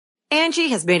Angie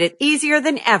has made it easier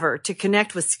than ever to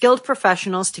connect with skilled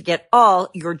professionals to get all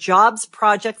your jobs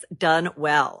projects done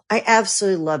well. I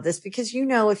absolutely love this because,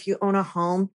 if you own a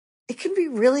home, it can be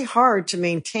really hard to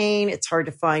maintain. It's hard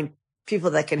to find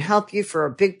people that can help you for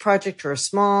a big project or a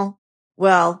small.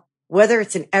 Well, whether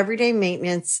it's in everyday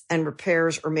maintenance and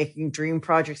repairs or making dream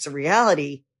projects a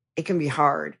reality, it can be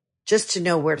hard just to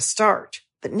know where to start.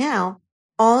 But now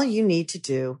all you need to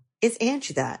do is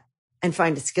Angie that and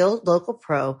find a skilled local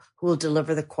pro who will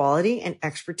deliver the quality and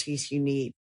expertise you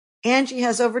need. Angie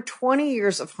has over 20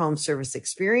 years of home service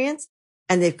experience,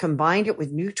 and they've combined it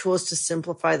with new tools to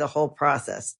simplify the whole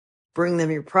process. Bring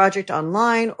them your project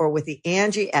online or with the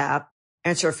Angie app,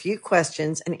 answer a few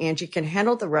questions, and Angie can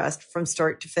handle the rest from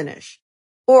start to finish.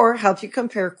 Or help you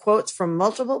compare quotes from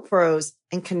multiple pros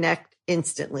and connect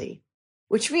instantly,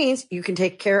 which means you can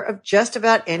take care of just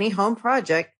about any home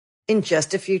project in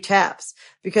just a few taps.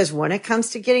 Because when it comes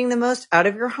to getting the most out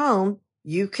of your home,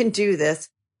 you can do this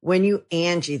when you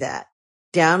Angie that.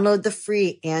 Download the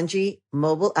free Angie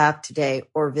mobile app today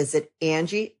or visit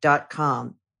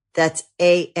Angie.com. That's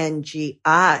ANGI.com.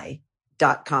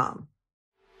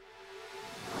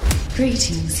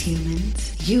 Greetings,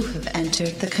 humans. You have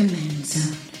entered the Command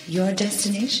Zone, your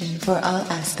destination for all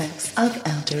aspects of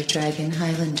Elder Dragon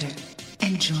Highlander.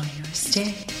 Enjoy your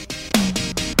stay.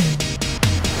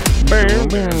 There's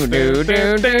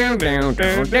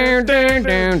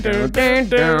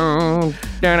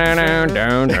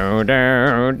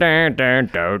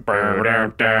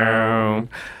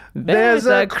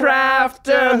a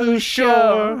crafter who's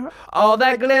sure all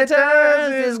that glitters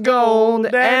is gold,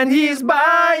 and he's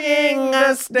buying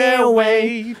a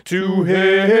stairway to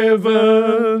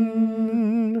heaven.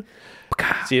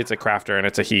 See, it's a crafter and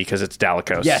it's a he because it's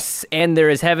Dalikos. Yes, and there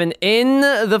is heaven in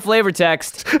the flavor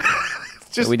text.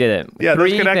 We did it. Yeah,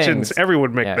 Three those connections, things.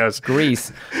 everyone make those.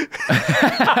 Greece.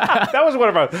 That was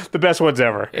one of the best ones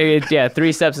ever.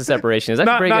 3 steps of separation. Is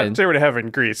that pretty good? Not Stairway to Heaven,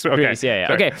 Greece. Okay. Greece,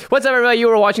 yeah. Okay, what's up, everybody? You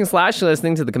were watching /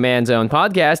 listening to the Command Zone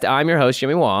podcast. I'm your host,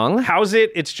 Jimmy Wong. How's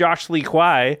it? It's Josh Lee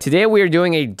Kwai. Today we are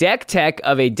doing a deck tech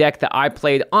of a deck that I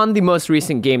played on the most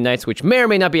recent game nights, which may or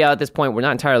may not be out at this point. We're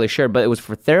not entirely sure, but it was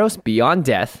for Theros Beyond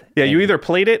Death. Yeah, you either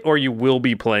played it or you will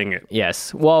be playing it.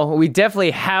 Yes. Well, we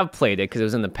definitely have played it because it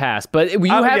was in the past, but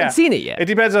you haven't seen it yet. It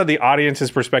depends on the audience's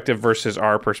perspective versus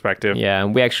our perspective. Yeah,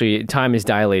 and time is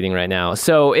dilating right now.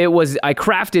 So I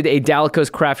crafted a Dalikos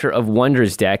Crafter of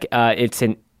Wonders deck. It's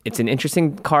an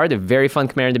interesting card, a very fun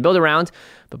commander to build around.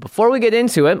 But before we get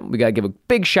into it, we got to give a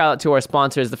big shout out to our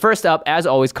sponsors. The first up, as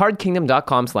always,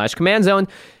 cardkingdom.com/command-zone.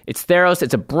 It's Theros.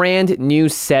 It's a brand new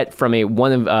set from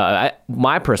one of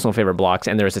my personal favorite blocks,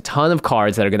 and there's a ton of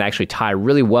cards that are going to actually tie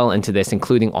really well into this,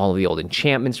 including all of the old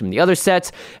enchantments from the other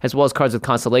sets, as well as cards with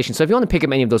constellation. So if you want to pick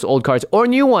up any of those old cards or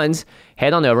new ones,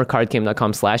 head on over.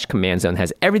 cardkingdom.com/command-zone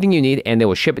has everything you need, and they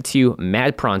will ship it to you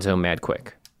mad pronto, mad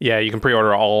quick. Yeah, you can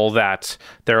pre-order all that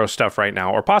Theros stuff right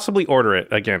now, or possibly order it.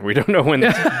 Again, we don't know when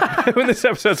this, when this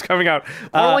episode's coming out.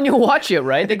 Or when you watch it,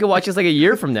 right? They could watch this like a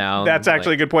year from now. That's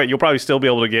actually a good point. You'll probably still be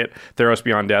able to get Theros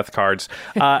Beyond Death cards.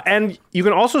 And you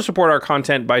can also support our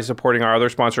content by supporting our other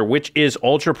sponsor, which is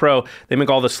Ultra Pro. They make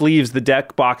all the sleeves, the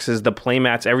deck boxes, the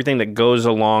playmats, everything that goes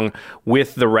along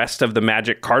with the rest of the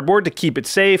Magic cardboard to keep it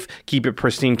safe, keep it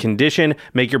pristine condition,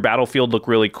 make your battlefield look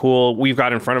really cool. We've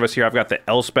got in front of us here, I've got the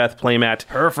Elspeth playmat.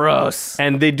 Gross.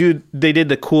 And they did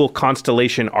the cool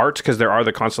constellation art because there are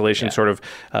the constellation sort of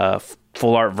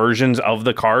full art versions of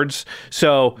the cards.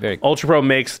 So Very cool. Ultra Pro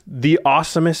makes the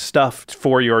awesomest stuff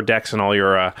for your decks and all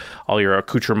your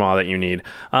accoutrement that you need.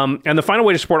 And the final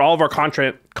way to support all of our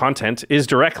content is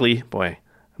directly. Boy,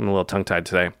 I'm a little tongue tied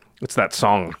today. It's that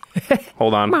song.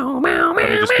 Hold on. Let me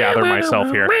just gather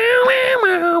myself here.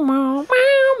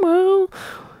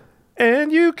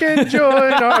 And you can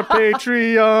join our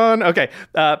Patreon. Okay,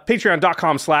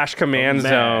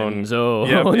 patreon.com/command-zone.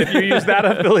 Yep, if you use that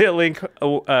affiliate link,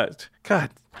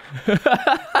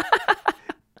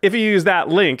 if you use that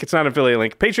link, it's not an affiliate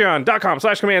link,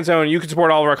 patreon.com/command-zone, you can support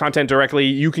all of our content directly.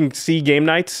 You can see game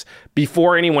nights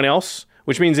before anyone else,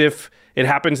 which means if it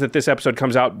happens that this episode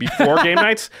comes out before game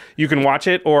nights, you can watch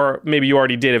it, or maybe you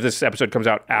already did if this episode comes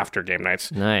out after game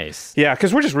nights. Nice. Yeah,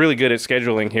 because we're just really good at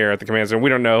scheduling here at the Command Zone. We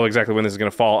don't know exactly when this is going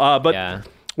to fall. But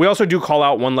we also do call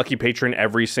out one lucky patron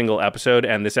every single episode,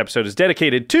 and this episode is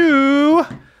dedicated to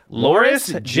Loris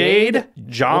Jade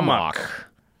Jomok.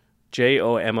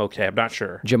 Jomok. I'm not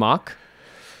sure. Jamok?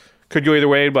 Could go either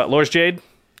way, but Loris Jade,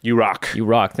 you rock. You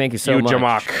rock. Thank you so much.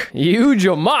 Jamok. You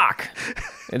Jamok.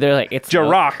 And they're like, it's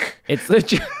Jarok. It's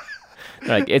the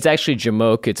like, it's actually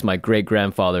Jamoke. It's my great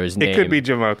grandfather's name. It could be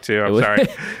Jamoke too. I'm sorry.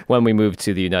 When we moved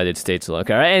to the United States. Look,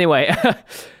 all right. Anyway,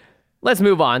 let's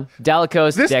move on.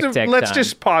 Dalekos deck tech let's time.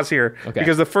 just pause here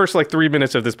because the first 3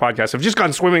 minutes of this podcast have just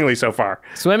gone swimmingly so far.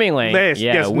 Swimmingly.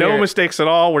 Yes, no mistakes at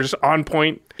all. We're just on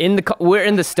point. We're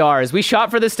in the stars. We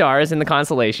shot for the stars in the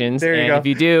constellations. There you go. If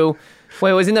you do,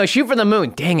 shoot for the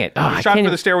moon. Dang it. Shot for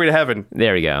the stairway to heaven.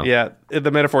 There we go. Yeah,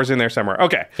 the metaphor's in there somewhere.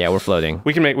 Okay. Yeah, we're floating.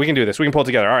 We can do this. We can pull it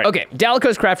together. All right. Okay,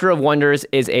 Dalekos Crafter of Wonders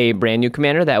is a brand new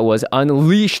commander that was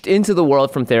unleashed into the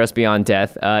world from Theros Beyond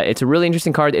Death. It's a really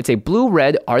interesting card. It's a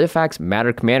blue-red Artifacts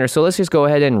Matter commander, so let's just go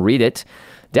ahead and read it.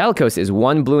 Dalekos is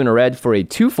 1 blue and a red for a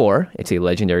 2/4. It's a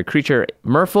legendary creature,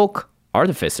 Merfolk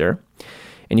Artificer.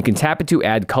 And you can tap it to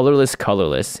add colorless,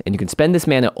 and you can spend this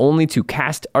mana only to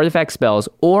cast artifact spells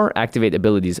or activate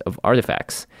abilities of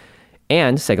artifacts.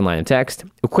 And, second line of text,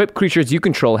 equipped creatures you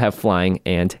control have flying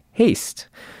and haste.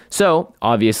 So,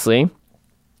 obviously,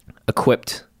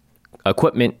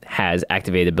 equipment has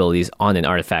activated abilities on an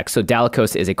artifact. So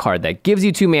Dalekos is a card that gives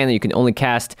you 2 mana. You can only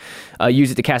use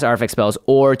it to cast artifact spells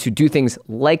or to do things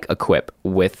like equip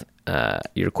with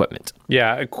your equipment.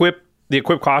 Yeah, the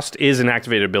equip cost is an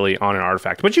activated ability on an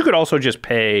artifact, but you could also just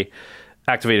pay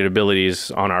activated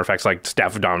abilities on artifacts like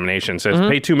Staff of Domination. Says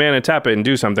pay 2 mana, tap it, and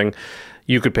do something.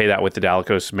 You could pay that with the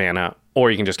Dalekos mana,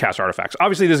 or you can just cast artifacts.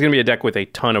 Obviously, there's going to be a deck with a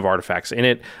ton of artifacts in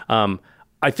it.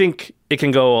 I think it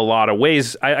can go a lot of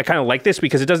ways. I kind of like this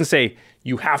because it doesn't say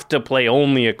you have to play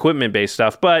only equipment-based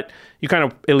stuff, but you kind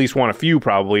of at least want a few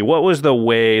probably. What was the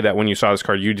way that when you saw this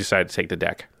card, you decided to take the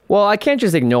deck? Well, I can't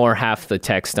just ignore half the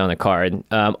text on a card.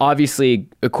 Obviously,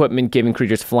 equipment giving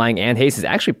creatures flying and haste is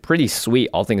actually pretty sweet,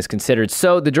 all things considered.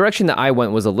 So the direction that I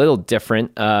went was a little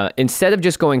different. Instead of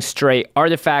just going straight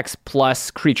artifacts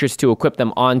plus creatures to equip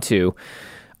them onto,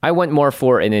 I went more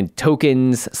for an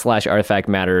tokens/artifact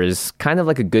matters, kind of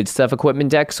like a good stuff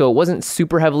equipment deck. So it wasn't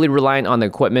super heavily reliant on the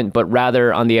equipment, but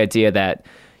rather on the idea that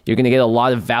you're going to get a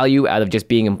lot of value out of just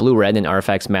being in blue-red and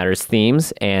Artifacts Matters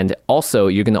themes. And also,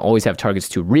 you're going to always have targets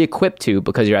to re-equip to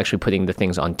because you're actually putting the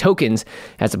things on tokens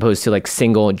as opposed to like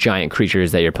single giant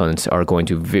creatures that your opponents are going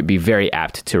to be very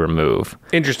apt to remove.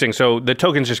 Interesting. So the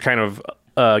tokens just kind of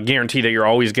guarantee that you're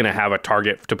always going to have a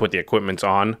target to put the equipments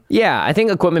on. Yeah, I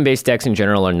think equipment-based decks in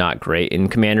general are not great in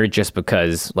Commander just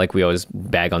because, like we always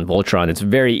bag on Voltron, it's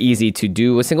very easy to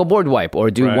do a single board wipe or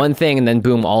do one thing and then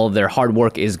boom, all of their hard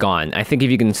work is gone. I think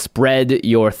if you can spread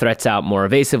your threats out more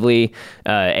evasively,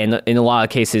 and in a lot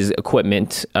of cases,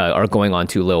 equipment are going on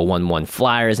to little 1/1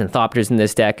 flyers and Thopters in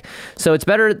this deck. So it's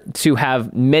better to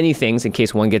have many things in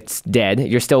case one gets dead.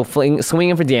 You're still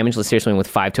swinging for damage. Let's say you're swinging with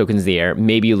 5 tokens in the air.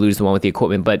 Maybe you lose the one with the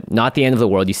equipment, but not the end of the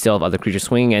world. You still have other creatures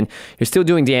swinging in. You're still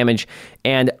doing damage,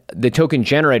 and the token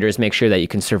generators make sure that you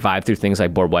can survive through things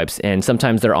like board wipes, and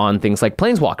sometimes they're on things like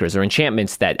planeswalkers or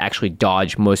enchantments that actually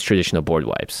dodge most traditional board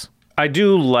wipes. I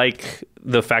do like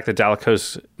the fact that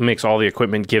Dalekos makes all the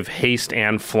equipment give haste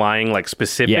and flying, like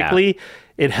specifically. Yeah.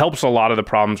 It helps a lot of the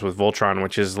problems with Voltron,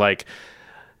 which is like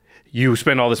you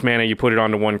spend all this mana, you put it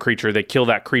onto one creature, they kill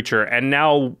that creature, and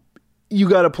now you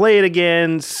got to play it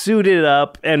again, suit it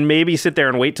up, and maybe sit there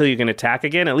and wait till you can attack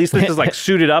again. At least this is like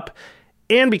suited up.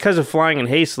 And because of flying and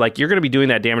haste, like you're going to be doing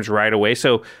that damage right away.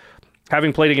 So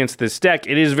having played against this deck,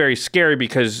 it is very scary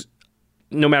because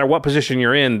no matter what position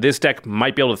you're in, this deck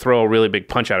might be able to throw a really big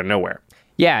punch out of nowhere.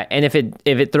 Yeah, and if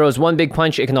it throws one big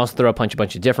punch, it can also throw a punch a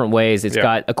bunch of different ways. It's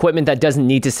got equipment that doesn't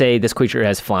need to say this creature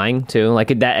has flying too. Like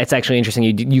that, it's actually interesting.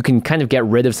 You can kind of get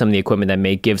rid of some of the equipment that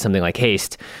may give something like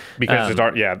haste. Because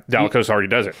Dalekos already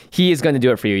does it. He is going to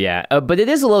do it for you, yeah. But it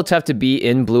is a little tough to be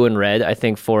in blue and red, I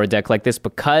think, for a deck like this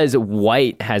because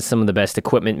white has some of the best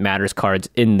equipment matters cards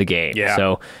in the game. Yeah.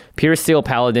 So Pure Steel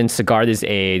Paladin, Sigarda's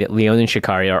Aid, Leonin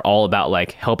Shikari are all about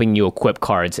like helping you equip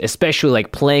cards, especially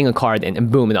like playing a card and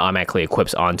boom, it automatically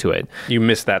equips onto it. You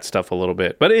miss that stuff a little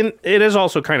bit. But it is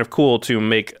also kind of cool to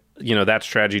make, that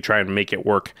strategy, try and make it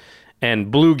work. And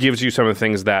blue gives you some of the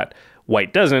things that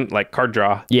white doesn't, like card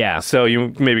draw. Yeah. So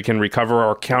you maybe can recover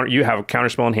or counter. You have a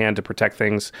counterspell in hand to protect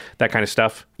things, that kind of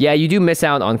stuff. Yeah, you do miss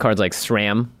out on cards like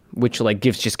SRAM, which like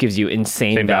gives you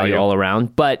insane value all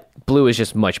around. But blue is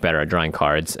just much better at drawing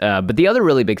cards. But the other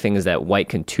really big thing is that white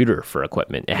can tutor for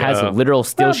equipment. It has literal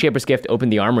Steel Shaper's Gift, Open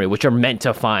the Armory, which are meant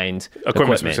to find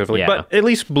equipment specifically. Yeah. But at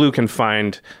least blue can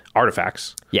find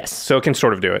artifacts. Yes. So it can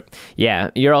sort of do it. Yeah.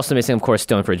 You're also missing, of course,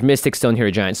 Stoneforge Mystic, Stone Hero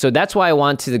Giant. So that's why I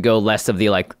wanted to go less of the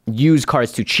like use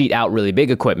cards to cheat out really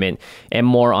big equipment and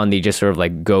more on the just sort of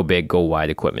like go big, go wide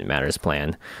equipment matters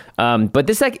plan. But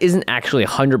this deck isn't actually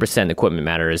 100% equipment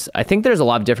matters. I think there's a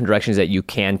lot of different directions that you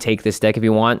can take this deck if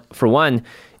you want. For one,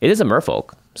 it is a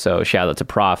Merfolk. So shout out to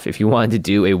Prof. If you wanted to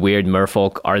do a weird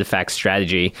merfolk artifact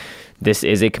strategy, this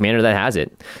is a commander that has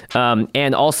it.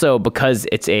 And also, because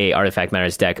it's a Artifact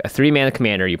Matters deck, a 3-mana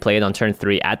commander, you play it on turn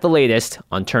 3 at the latest.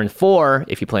 On turn 4,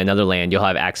 if you play another land, you'll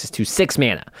have access to 6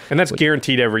 mana. And that's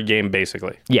guaranteed every game,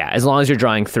 basically. Yeah, as long as you're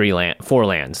drawing 4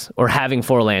 lands, or having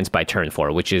 4 lands by turn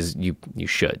 4, which is, you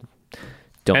should.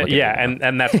 Don't look at it.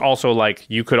 and that's also like,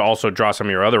 you could also draw some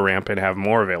of your other ramp and have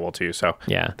more available to you. So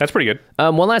yeah, that's pretty good.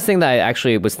 One last thing that I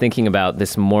actually was thinking about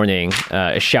this morning,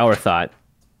 a shower thought,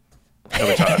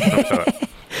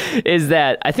 is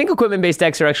that I think equipment-based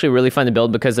decks are actually really fun to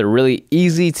build because they're really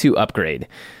easy to upgrade.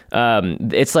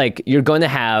 It's like you're going to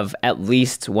have at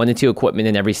least 1 to 2 equipment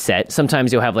in every set.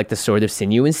 Sometimes you'll have like the Sword of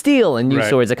Sinew and Steel and new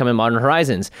swords that come in Modern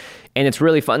Horizons. And it's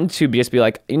really fun to just be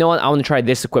like, you know what, I want to try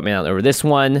this equipment out over this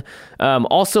one.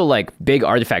 Also, like big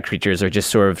artifact creatures are just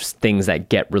sort of things that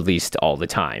get released all the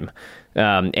time.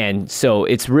 And so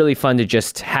it's really fun to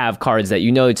just have cards that,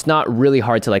 you know, it's not really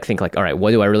hard to like think like, all right,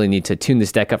 what do I really need to tune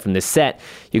this deck up from this set?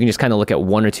 You can just kind of look at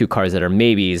 1 or 2 cards that are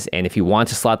maybes, and if you want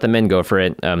to slot them in, go for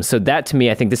it. So that, to me,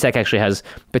 I think this deck actually has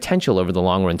potential over the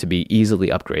long run to be easily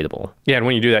upgradable. Yeah, and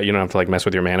when you do that, you don't have to like mess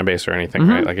with your mana base or anything,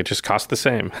 right? Like, it just costs the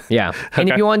same. Yeah. And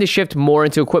if you wanted to shift more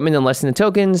into equipment and less into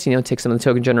tokens, you know, take some of the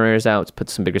token generators out, put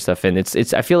some bigger stuff in.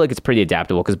 It's I feel like it's pretty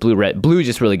adaptable because blue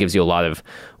just really gives you a lot of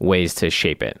ways to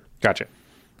shape it. Gotcha.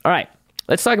 All right,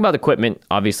 let's talk about equipment.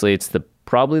 Obviously, it's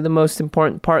probably the most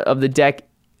important part of the deck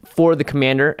for the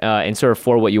commander and sort of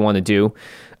for what you want to do.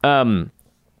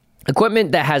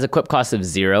 Equipment that has equip cost of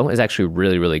 0 is actually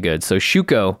really, really good. So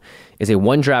Shuko is a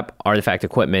 1-drop artifact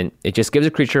equipment. It just gives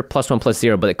a creature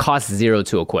 +1/+0, but it costs 0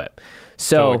 to equip.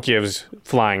 So it gives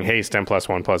flying haste and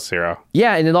 +1/+0.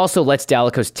 Yeah, and it also lets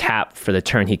Dalekos tap for the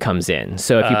turn he comes in.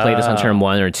 So if you play this on turn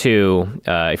 1 or 2,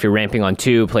 if you're ramping on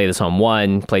 2, play this on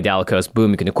 1, play Dalekos,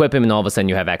 boom, you can equip him, and all of a sudden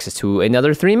you have access to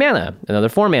another 3 mana, another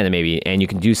 4 mana maybe, and you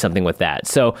can do something with that.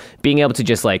 So being able to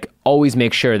just like always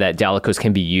make sure that Dalekos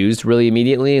can be used really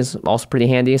immediately is also pretty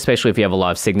handy, especially if you have a lot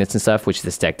of signets and stuff, which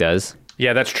this deck does.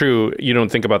 Yeah, that's true. You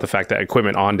don't think about the fact that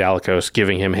equipment on Dalekos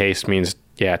giving him haste means,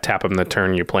 tap him the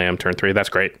turn you play him turn 3. That's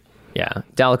great. Yeah,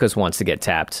 Dalekos wants to get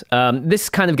tapped. This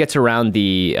kind of gets around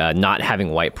the not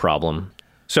having white problem.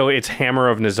 So it's Hammer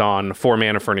of Nazan, 4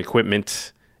 mana for an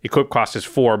equipment. Equip cost is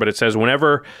 4, but it says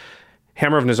whenever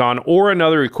Hammer of Nazan or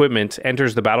another equipment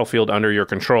enters the battlefield under your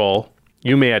control,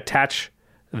 you may attach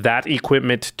that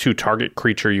equipment to target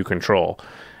creature you control.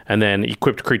 And then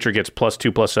equipped creature gets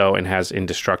 +2/+0 and has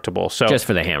indestructible. So just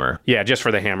for the hammer. Yeah, just for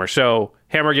the hammer. So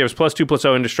hammer gives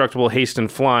 +2/+0 indestructible, haste,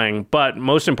 and flying. But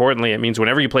most importantly, it means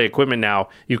whenever you play equipment now,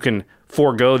 you can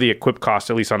forego the equip cost,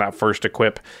 at least on that first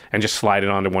equip, and just slide it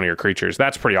onto one of your creatures.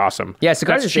 That's pretty awesome. Yeah,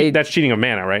 that's cheating of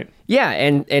mana, right? Yeah,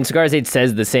 and Sigar's Aid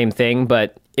says the same thing,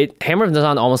 but Hammer of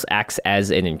Nazan almost acts as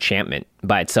an enchantment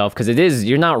by itself, because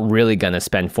you're not really going to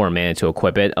spend 4 mana to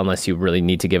equip it unless you really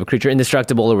need to give a creature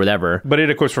indestructible or whatever. But it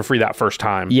equips for free that first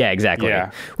time. Yeah, exactly.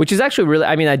 Yeah. Which is actually really,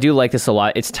 I mean, I do like this a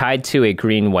lot. It's tied to a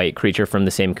green-white creature from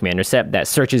the same commander set that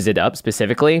searches it up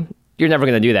specifically. You're never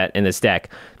going to do that in this deck.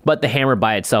 But the hammer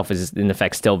by itself is, in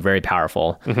effect, still very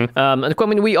powerful. An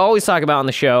equipment we always talk about on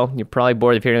the show, you're probably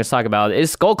bored of hearing us talk about it,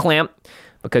 is Skull Clamp.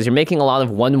 Because you're making a lot of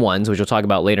 1/1s, which we'll talk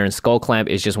about later, and Skull Clamp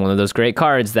is just one of those great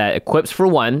cards that equips for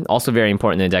 1. Also very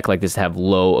important in a deck like this to have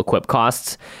low equip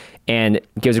costs. And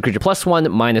gives a creature +1,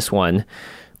 -1.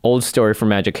 Old story from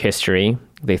Magic history.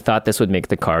 They thought this would make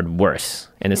the card worse.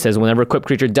 And it says whenever equipped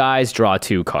creature dies, draw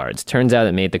 2 cards. Turns out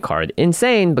it made the card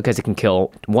insane because it can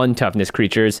kill 1 toughness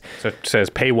creatures. So it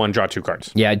says pay 1, draw 2 cards.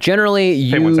 Yeah,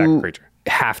 generally pay 1 sack creature.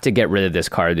 Have to get rid of this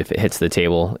card if it hits the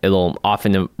table. It'll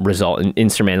often result in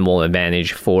insurmountable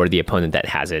advantage for the opponent that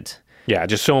has it. Yeah,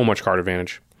 just so much card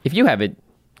advantage. If you have it,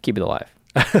 keep it alive.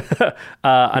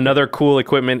 Another cool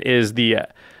equipment is the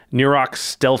Nirok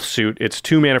Stealth Suit. It's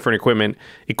 2 mana for an equipment.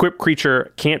 Equipped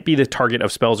creature can't be the target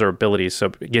of spells or abilities,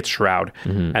 so it gets Shroud.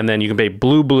 And then you can pay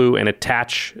blue and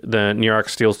attach the Nirok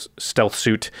Stealth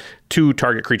Suit to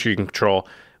target creature you can control.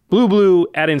 Blue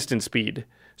at instant speed.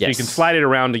 So you can slide it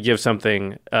around to give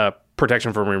something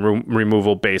protection from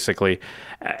removal, basically.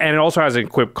 And it also has an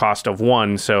equip cost of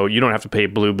 1, so you don't have to pay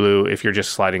blue if you're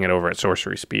just sliding it over at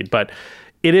sorcery speed. But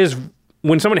it is,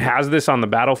 when someone has this on the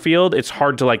battlefield, it's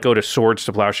hard to like go to Swords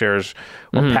to Plowshares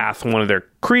or Path one of their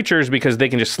creatures because they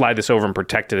can just slide this over and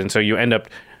protect it. And so you end up,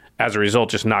 as a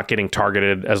result, just not getting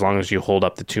targeted as long as you hold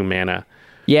up the 2 mana.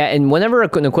 Yeah, and whenever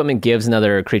an equipment gives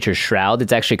another creature Shroud,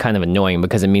 it's actually kind of annoying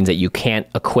because it means that you can't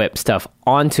equip stuff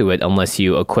onto it unless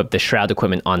you equip the Shroud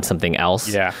equipment on something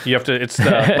else. Yeah, you have to. It's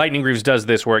the Lightning Greaves does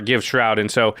this where it gives Shroud, and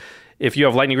so if you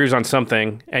have lightning greaves on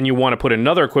something and you want to put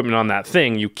another equipment on that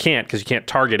thing, you can't because you can't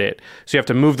target it. So you have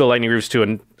to move the lightning greaves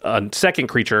to a second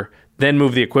creature, then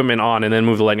move the equipment on, and then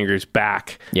move the lightning greaves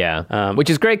back. Yeah, which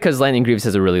is great because lightning greaves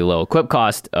has a really low equip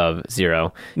cost of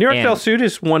 0. New York Fell Suit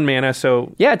is 1 mana,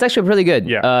 so... Yeah, it's actually pretty good.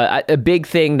 Yeah. A big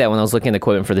thing that when I was looking at the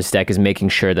equipment for this deck is making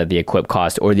sure that the equip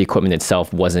cost or the equipment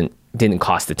itself didn't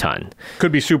cost a ton.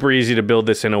 Could be super easy to build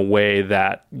this in a way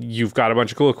that you've got a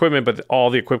bunch of cool equipment, but all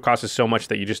the equip cost is so much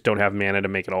that you just don't have mana to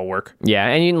make it all work. Yeah,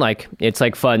 and it's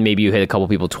like fun. Maybe you hit a couple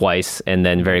people twice, and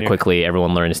then very quickly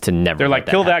everyone learns to never. They're like,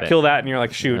 kill that, and you're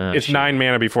like, shoot. 9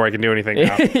 mana before I can do anything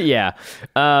now. Yeah.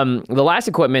 The last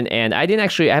equipment, and I haven't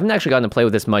actually gotten to play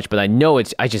with this much, but I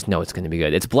just know it's going to be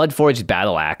good. It's Bloodforged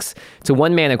Battle Axe. It's a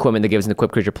 1 mana equipment that gives an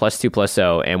equipped creature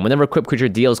 +2/+0, and whenever equipped creature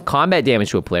deals combat damage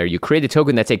to a player, you create a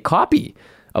token that's a copy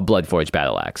of Bloodforged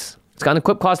Battle Axe. It's got an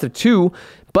equip cost of 2,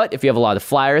 but if you have a lot of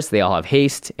flyers, they all have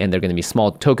haste, and they're going to be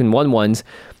small token 1/1s.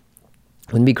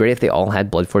 Wouldn't it be great if they all had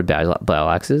Bloodforged Battle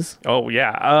Axes? Oh,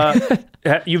 yeah.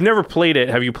 You've never played it.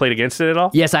 Have you played against it at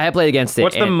all? Yes, I have played against it.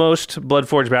 What's the most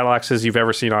Bloodforged Battle Axes you've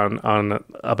ever seen on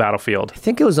a battlefield? I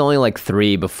think it was only like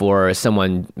 3 before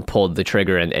someone pulled the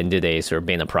trigger and did a sort of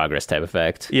Bane of Progress type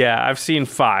effect. Yeah, I've seen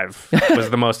 5 was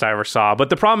the most I ever saw.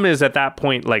 But the problem is at that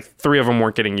point, like 3 of them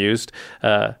weren't getting used.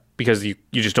 Because you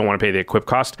just don't want to pay the equip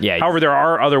cost. Yeah. However, there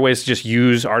are other ways to just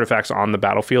use artifacts on the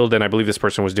battlefield, and I believe this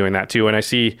person was doing that too. And I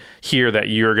see here that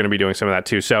you're going to be doing some of that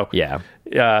too. So yeah,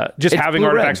 just it's having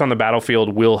artifacts on the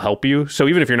battlefield will help you. So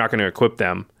even if you're not going to equip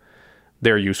them,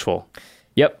 they're useful.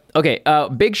 Yep. Okay.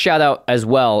 Big shout out as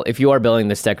well. If you are building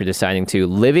this deck or deciding to,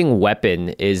 Living Weapon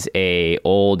is a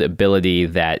old ability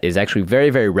that is actually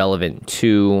very, very relevant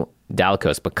to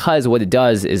Dalekos, because what it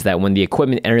does is that when the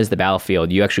equipment enters the battlefield,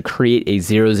 you actually create a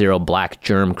 0/0 black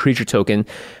germ creature token,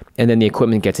 and then the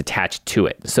equipment gets attached to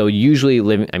it. So usually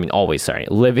Living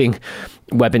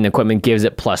Weapon equipment gives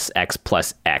it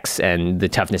 +X/+X, and the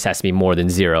toughness has to be more than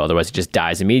 0, otherwise it just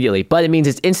dies immediately. But it means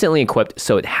it's instantly equipped,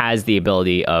 so it has the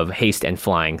ability of haste and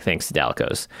flying thanks to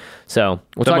Dalekos. So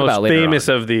we'll talk about later. The most famous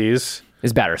of these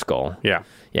is Batterskull. Yeah.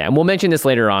 Yeah, and we'll mention this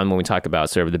later on when we talk about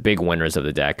sort of the big winners of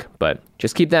the deck. But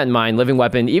just keep that in mind. Living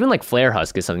Weapon, even like Flare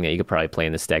Husk is something that you could probably play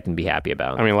in this deck and be happy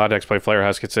about. I mean, a lot of decks play Flare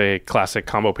Husk. It's a classic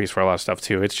combo piece for a lot of stuff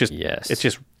too. It's just It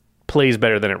just plays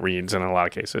better than it reads in a lot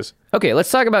of cases. Okay,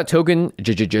 let's talk about token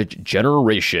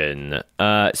generation.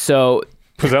 So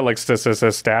was that like stats?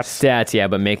 Stats, yeah,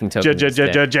 but making tokens.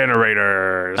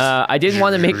 Generators. I didn't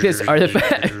want to make this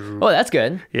artifact. Oh, that's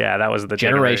good. Yeah, that was the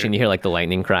generation. You hear like the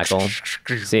lightning crackle.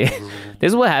 See, this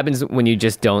is what happens when you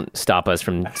just don't stop us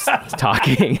from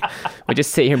talking. We just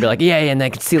sit here and be like, yeah, and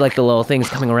I can see like the little things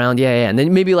coming around, yeah, and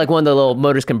then maybe like one of the little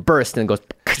motors can burst and it goes,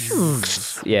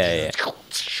 yeah.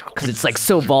 Because it's like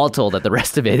so volatile that the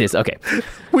rest of it is okay.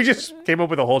 We just came up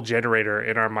with a whole generator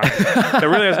in our mind that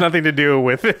really has nothing to do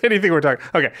with anything we're talking.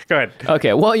 Okay, go ahead.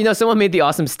 Okay, well, someone made the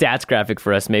awesome stats graphic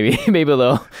for us. Maybe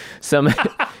some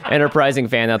enterprising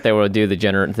fan out there will do the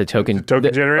token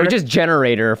generator, or just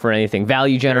generator for anything.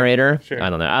 Value generator. Sure. I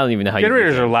don't know. I don't even know how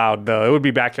generators are loud though. It would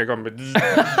be back here going.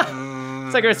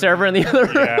 It's like our server in the other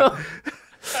room. Yeah.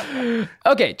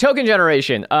 Okay, token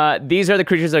generation. These are the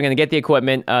creatures that are going to get the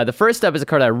equipment. The first up is a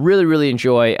card I really, really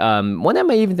enjoy. One I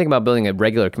might even think about building a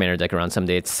regular commander deck around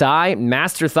someday. It's Sai,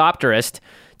 Master Thopterist.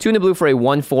 2 in the blue for a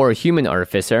 1/4 human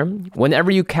artificer.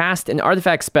 Whenever you cast an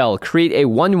artifact spell, create a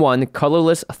 1/1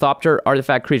 colorless Thopter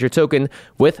artifact creature token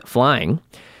with flying.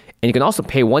 And you can also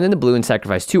pay 1 in the blue and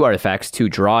sacrifice 2 artifacts to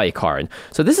draw a card.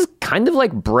 So this is kind of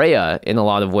like Breya in a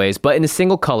lot of ways, but in a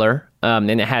single color.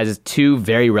 And it has 2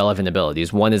 very relevant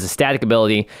abilities. One is a static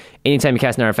ability. Anytime you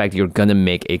cast an artifact, you're going to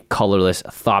make a colorless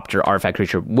Thopter artifact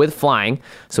creature with flying.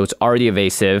 So it's already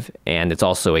evasive, and it's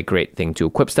also a great thing to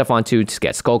equip stuff onto, to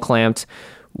get Skull Clamped,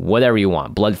 whatever you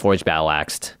want. Bloodforged, Battle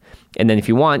Axed. And then if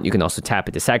you want, you can also tap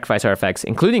it to sacrifice artifacts,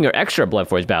 including your extra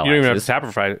Bloodforged Battle Axes. You don't even have to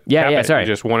sacrifice it. Yeah, sorry.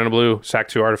 Just 1 in a blue, sack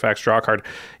 2 artifacts, draw a card.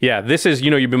 Yeah, this is,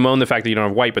 you bemoan the fact that you don't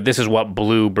have white, but this is what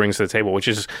blue brings to the table, which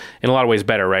is in a lot of ways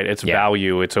better, right? It's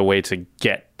value. It's a way to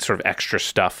get sort of extra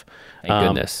stuff. Thank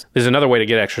goodness. There's another way to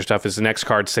get extra stuff is the next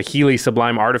card, Saheeli,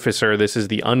 Sublime Artificer. This is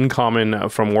the uncommon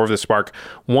from War of the Spark.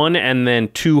 1 and then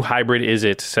 2 hybrid is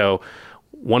it. So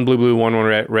 1 blue, 1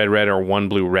 red, or 1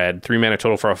 blue, red. 3 mana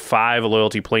total for a 5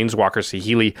 loyalty planeswalker,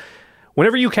 Saheeli.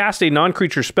 Whenever you cast a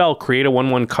non-creature spell, create a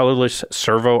 1/1 colorless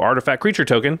servo artifact creature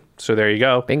token. So there you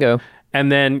go. Bingo.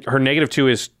 And then her -2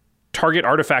 is target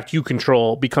artifact you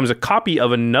control becomes a copy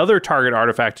of another target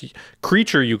artifact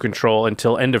creature you control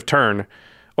until end of turn.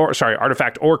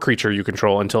 Artifact or creature you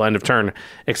control until end of turn,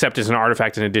 except as an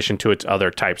artifact in addition to its other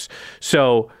types.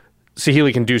 So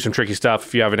Saheeli can do some tricky stuff.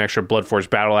 If you have an extra Blood Force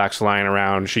Battle Axe lying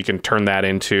around, she can turn that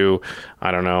into,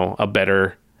 I don't know, a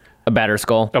batter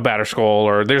skull,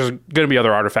 or there's going to be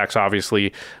other artifacts,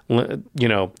 obviously,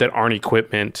 that aren't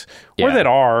equipment or that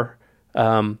are,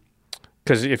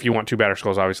 because if you want 2 batter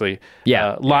skulls, obviously,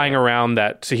 lying around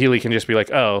that Saheeli can just be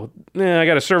like, I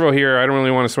got a servo here. I don't really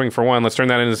want to swing for 1. Let's turn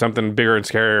that into something bigger and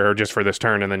scarier just for this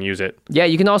turn and then use it. Yeah,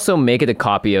 you can also make it a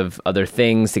copy of other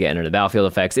things to get into the battlefield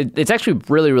effects. It's actually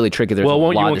really, really tricky. There's you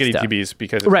won't get ETBs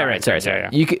because it's right. Sorry.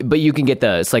 Yeah. But you can get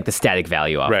it's like the static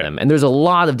value off them. And there's a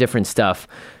lot of different stuff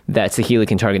that Saheeli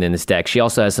can target in this deck. She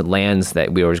also has some lands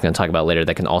that we were going to talk about later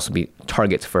that can also be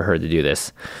targets for her to do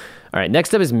this. All right,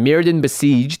 next up is Mirrodin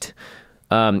Besieged.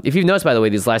 If you've noticed, by the way,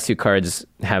 these last 2 cards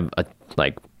have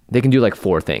they can do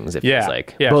 4 things. It feels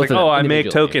like. Yeah, both it's I make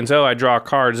tokens. I draw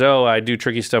cards. I do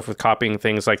tricky stuff with copying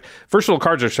things. Versatile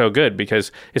cards are so good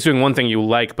because it's doing one thing you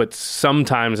like, but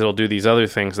sometimes it'll do these other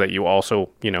things that you also,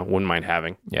 wouldn't mind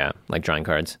having. Yeah, like drawing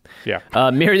cards. Yeah.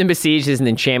 Mirrodin Besieged is an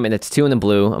enchantment that's 2 in the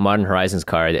blue, a Modern Horizons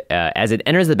card. As it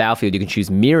enters the battlefield, you can choose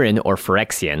Mirren or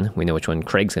Phyrexian. We know which one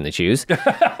Craig's going to choose.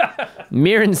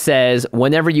 Mirren says,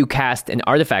 whenever you cast an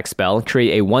artifact spell,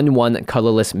 create a 1/1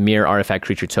 colorless mirror artifact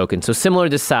creature token. So similar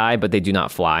to Sai, but they do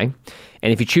not fly.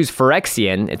 And if you choose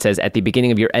Phyrexian, it says at the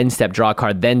beginning of your end step, draw a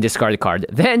card, then discard a card.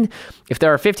 Then, if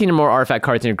there are 15 or more artifact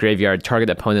cards in your graveyard, target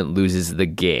opponent loses the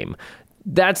game.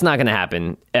 That's not going to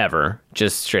happen ever.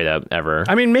 Just straight up ever.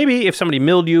 I mean, maybe if somebody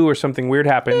milled you or something weird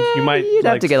happened, you'd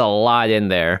have to get a lot in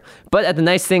there. But the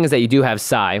nice thing is that you do have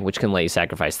Sai, which can let you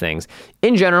sacrifice things.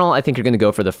 In general, I think you're going to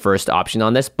go for the first option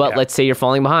on this. But let's say you're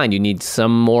falling behind. You need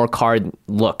some more card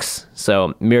looks.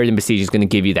 So Mirrodin Besieged is going to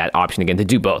give you that option again to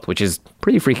do both, which is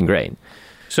pretty freaking great.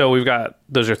 So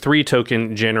those are 3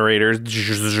 token generators.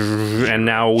 And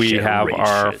now we have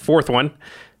our 4th one.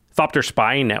 Thopter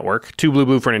Spy Network, 2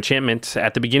 blue for an enchantment.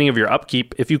 At the beginning of your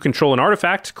upkeep, if you control an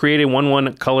artifact, create a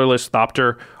 1/1 colorless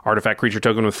Thopter artifact creature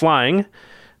token with flying.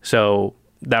 So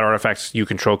that artifact you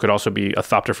control could also be a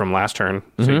Thopter from last turn,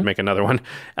 so you'd make another one.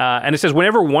 And it says,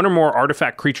 whenever 1 or more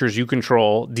artifact creatures you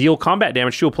control deal combat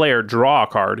damage to a player, draw a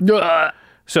card.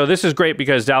 So this is great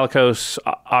because Dalakus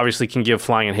obviously can give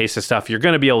flying and haste and stuff. You're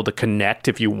going to be able to connect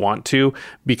if you want to,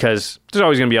 because there's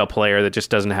always going to be a player that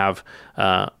just doesn't have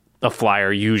a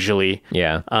flyer usually.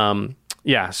 Yeah.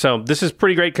 So this is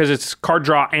pretty great because it's card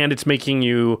draw and it's making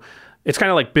you... It's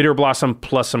kind of like Bitter Blossom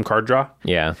plus some card draw.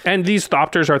 Yeah. And these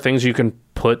Thopters are things you can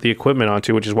put the equipment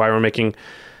onto, which is why we're making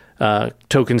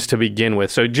tokens to begin with.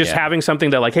 So just having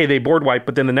something that hey, they board wipe,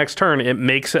 but then the next turn it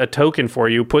makes a token for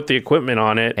you, put the equipment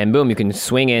on it. And boom, you can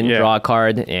swing in, draw a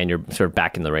card, and you're sort of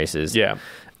back in the races. Yeah.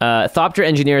 Thopter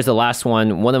Engineer is the last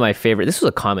one. One of my favorite. This was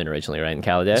a common originally, right, in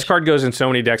Kaladesh? This card goes in so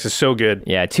many decks. It's so good.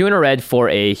 Yeah, 2 in a red for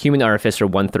a Human Artificer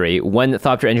 1/3. When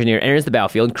Thopter Engineer enters the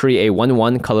battlefield, create a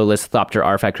 1/1 colorless Thopter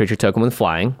artifact creature token with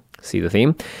flying. See the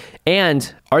theme?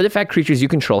 And artifact creatures you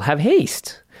control have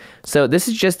haste. So this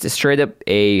is just straight up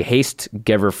a haste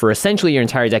giver for essentially your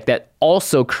entire deck that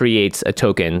also creates a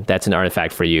token that's an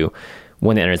artifact for you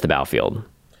when it enters the battlefield.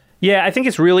 Yeah, I think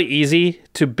it's really easy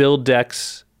to build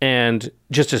decks and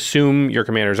just assume your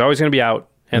commander is always going to be out,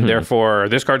 and therefore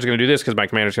this card's going to do this because my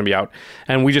commander's going to be out.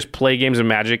 And we just play games of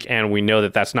Magic, and we know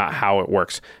that that's not how it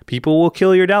works. People will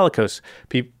kill your Dalakus.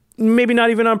 Maybe not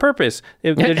even on purpose.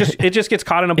 It just gets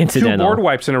caught in 2 board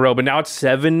wipes in a row, but now it's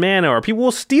 7 mana, or people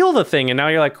will steal the thing, and now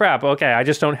you're like, crap, okay, I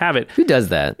just don't have it. Who does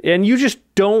that? And you just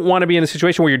don't want to be in a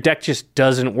situation where your deck just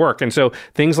doesn't work. And so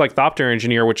things like Thopter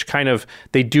Engineer, which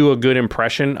they do a good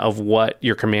impression of what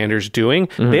your commander's doing,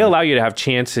 they allow you to have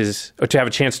chances, or to have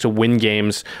a chance to win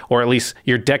games, or at least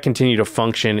your deck continue to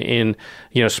function in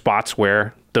spots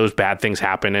where those bad things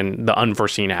happen and the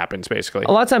unforeseen happens, basically.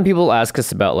 A lot of time people ask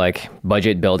us about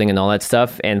budget building and all that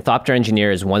stuff, and Thopter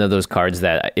Engineer is one of those cards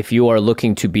that if you are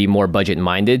looking to be more budget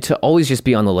minded, to always just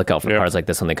be on the lookout for cards like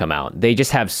this when they come out. They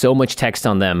just have so much text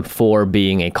on them for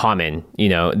being a common,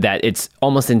 that it's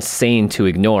almost insane to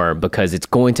ignore because it's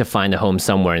going to find a home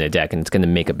somewhere in the deck and it's going to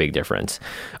make a big difference.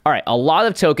 All right, a lot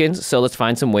of tokens, so let's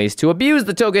find some ways to abuse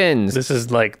the tokens. This is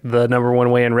the number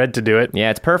one way in red to do it.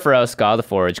 Yeah, it's Purphoros, God of the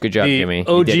Forge. Good job, Jimmy.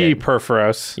 OG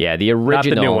Purphoros. Yeah, the original. Not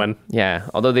the new one. Yeah,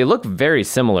 although they look very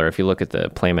similar if you look at the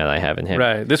playmat I have in him.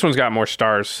 Right. This one's got more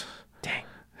stars. Dang.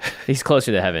 He's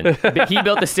closer to heaven. He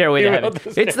built the stairway to heaven.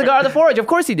 It's the God of the Forge. Of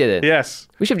course he did it. Yes.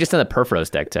 We should have just done a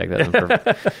Purphoros deck tag. It's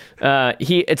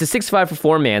a 6/5 for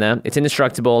 4 mana. It's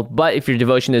indestructible, but if your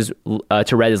devotion is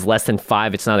to red is less than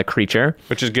 5, it's not a creature.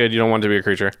 Which is good. You don't want it to be a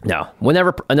creature. No.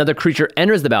 Whenever another creature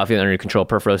enters the battlefield under your control,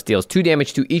 Purphoros deals 2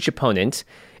 damage to each opponent.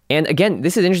 And again,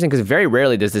 this is interesting because very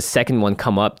rarely does the second one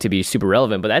come up to be super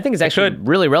relevant, but I think it's actually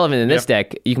really relevant in this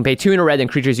deck. You can pay 2 in a red and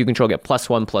creatures you control get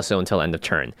 +1/+0 until end of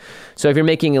turn. So if you're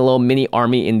making a little mini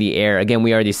army in the air, again,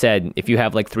 we already said, if you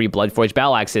have like 3 Bloodforged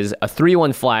Battle Axes, a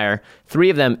 3/1 flyer, 3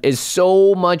 of them is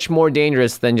so much more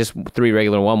dangerous than just 3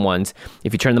 regular 1/1s.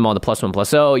 If you turn them all to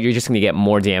 +1/+0, you're just going to get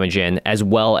more damage in, as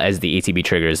well as the ATB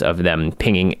triggers of them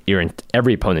pinging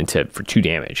every opponent for 2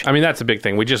 damage. I mean, that's a big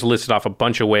thing. We just listed off a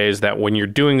bunch of ways that when you're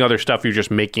doing other stuff, you're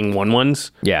just making 1/1s.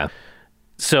 Yeah.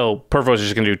 So Purphoros is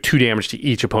just going to do 2 damage to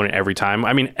each opponent every time.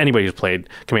 I mean, anybody who's played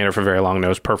Commander for very long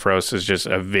knows Purphoros is just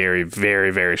a very, very,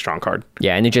 very strong card.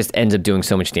 Yeah, and it just ends up doing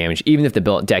so much damage, even if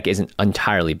the deck isn't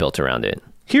entirely built around it.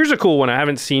 Here's a cool one I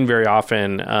haven't seen very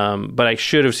often, but I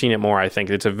should have seen it more, I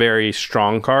think. It's a very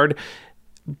strong card,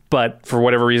 but for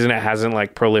whatever reason, it hasn't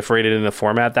like proliferated in the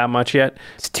format that much yet.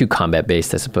 It's too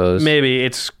combat-based, I suppose. Maybe.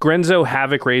 It's Grenzo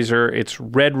Havoc Razor. It's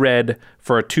red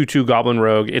for a 2/2 Goblin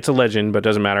Rogue. It's a legend, but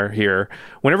doesn't matter here.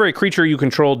 Whenever a creature you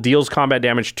control deals combat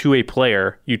damage to a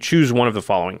player, you choose one of the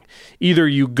following. Either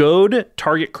you goad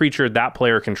target creature that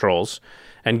player controls,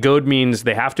 and goad means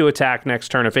they have to attack next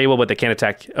turn if able, but they can't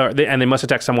attack, and they must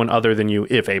attack someone other than you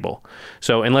if able.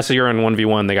 So unless you're in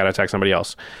 1v1, they got to attack somebody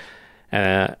else.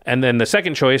 And then the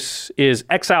second choice is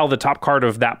exile the top card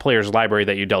of that player's library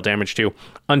that you dealt damage to.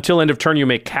 Until end of turn, you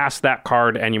may cast that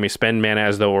card, and you may spend mana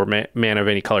as though or mana of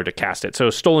any color to cast it. So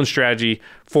stolen strategy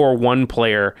for 1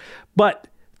 player. But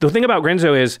the thing about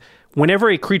Grenzo is, whenever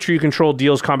a creature you control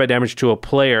deals combat damage to a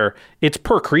player, it's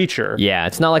per creature. Yeah,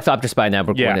 it's not like Thopter Spy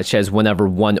Network one that says whenever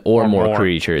 1 or more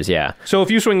creatures. Yeah. So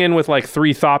if you swing in with like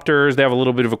 3 Thopters, they have a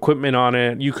little bit of equipment on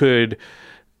it, you could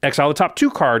exile the top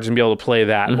 2 cards and be able to play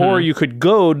that. Mm-hmm. Or you could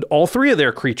goad all 3 of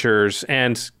their creatures.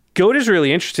 And goad is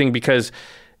really interesting because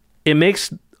it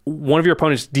makes one of your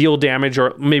opponents deal damage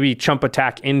or maybe chump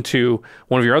attack into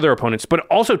one of your other opponents, but it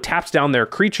also taps down their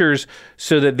creatures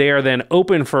so that they are then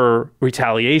open for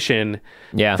retaliation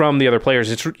from the other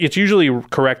players. It's usually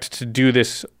correct to do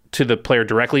this to the player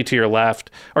directly to your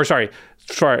left, or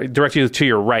directly to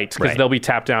your right, because they'll be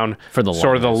tapped down for the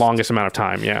longest amount of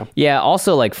time. Yeah.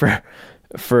 Also, like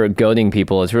for goading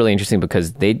people, it's really interesting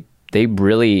because they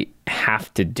really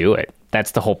have to do it.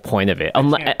 That's the whole point of it.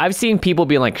 I've seen people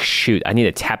being like, shoot, I need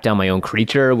to tap down my own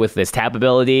creature with this tap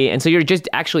ability. And so you're just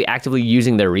actually actively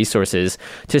using their resources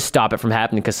to stop it from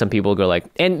happening, because some people go like,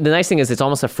 and the nice thing is it's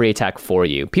almost a free attack for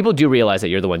you. People do realize that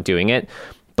you're the one doing it,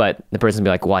 but the person will be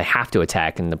like, well, I have to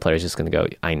attack. And the player's just going to go,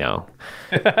 I know.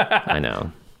 I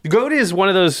know. Goad is one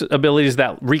of those abilities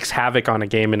that wreaks havoc on a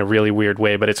game in a really weird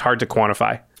way, but it's hard to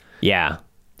quantify. Yeah.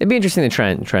 It'd be interesting to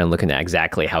try and look into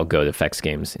exactly how goad affects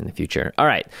games in the future. All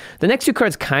right. The next 2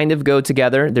 cards kind of go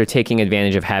together. They're taking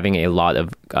advantage of having a lot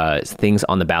of things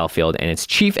on the battlefield. And it's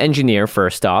Chief Engineer,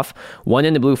 first off. 1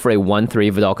 in the blue for a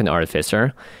 1/3 Vedalken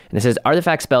Artificer. And it says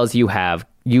artifact spells you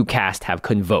cast have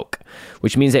Convoke,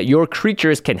 which means that your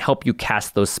creatures can help you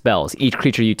cast those spells. Each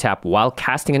creature you tap while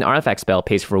casting an artifact spell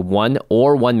pays for 1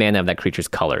 or 1 mana of that creature's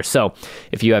color. So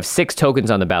if you have 6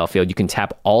 tokens on the battlefield, you can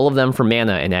tap all of them for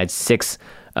mana and add 6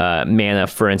 mana,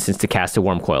 for instance, to cast a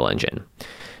Wormcoil Engine.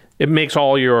 It makes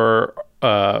all your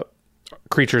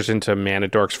creatures into mana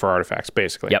dorks for artifacts,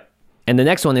 basically. Yep. And the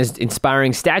next one is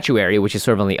Inspiring Statuary, which is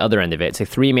sort of on the other end of it. It's a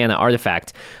 3 mana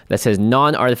artifact that says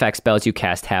non-artifact spells you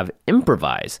cast have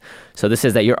Improvise. So this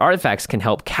says that your artifacts can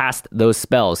help cast those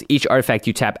spells. Each artifact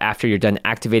you tap after you're done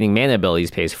activating mana abilities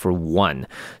pays for 1.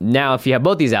 Now, if you have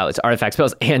both these out, it's artifact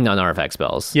spells and non-artifact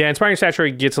spells. Yeah, Inspiring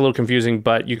Statuary gets a little confusing,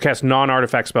 but you cast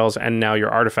non-artifact spells, and now your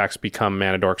artifacts become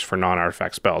mana dorks for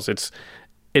non-artifact spells.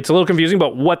 It's a little confusing,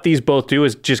 but what these both do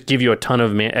is just give you a ton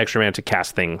of extra mana to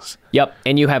cast things. Yep,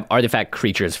 and you have artifact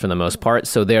creatures for the most part,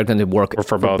 so they're going to work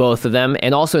for both of them.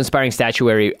 And also Inspiring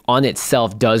Statuary on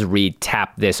itself does read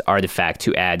tap this artifact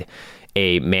to add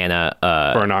a mana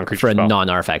for a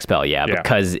non-artifact spell,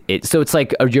 because it's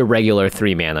like your regular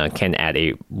 3 mana can add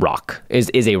a rock,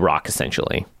 is a rock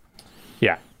essentially.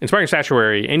 Yeah. Inspiring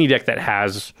Statuary, any deck that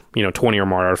has 20 or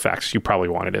more artifacts, you probably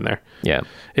want it in there. Yeah.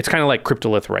 It's kind of like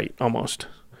Cryptolith Rite almost.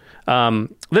 The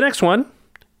next one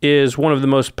is one of the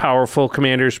most powerful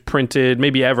commanders printed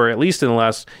maybe ever, at least in the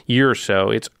last year or so.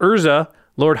 It's Urza,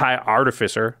 Lord High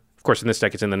Artificer. Of course, in this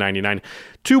deck, it's in the 99.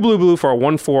 2 blue for a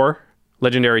 1/4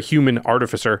 legendary human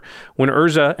artificer. When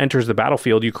Urza enters the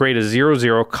battlefield, you create a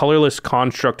 0/0 colorless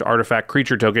construct artifact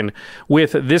creature token.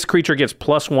 With this creature gets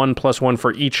 +1/+1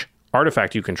 for each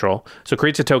artifact you control. So it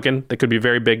creates a token that could be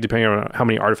very big depending on how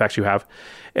many artifacts you have.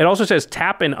 It also says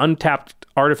tap an untapped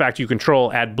artifact you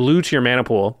control, add blue to your mana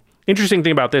pool. Interesting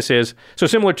thing about this is, so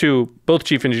similar to both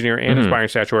Chief Engineer and Inspiring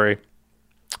Statuary,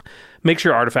 makes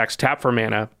your artifacts tap for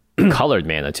mana colored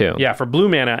mana too. Yeah, for blue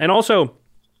mana. And also,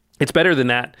 it's better than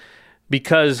that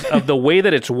because of the way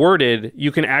that it's worded.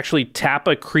 You can actually tap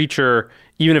a creature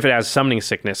even if it has summoning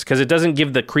sickness, because it doesn't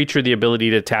give the creature the ability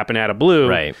to tap and add a blue.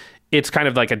 Right. It's kind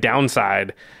of like a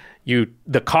downside.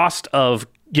 The cost of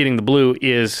getting the blue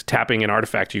is tapping an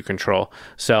artifact you control.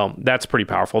 So that's pretty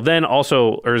powerful. Then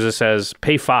also, Urza says,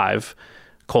 pay 5,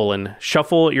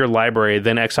 shuffle your library,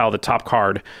 then exile the top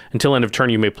card. Until end of turn,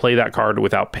 you may play that card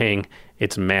without paying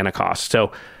its mana cost.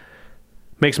 So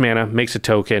makes mana, makes a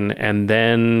token, and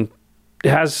then it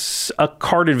has a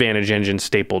card advantage engine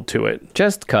stapled to it.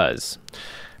 Just cuz.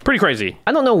 Pretty crazy.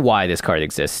 I don't know why this card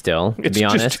exists still, to be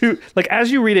honest. Just too, like,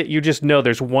 as you read it, you just know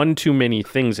there's one too many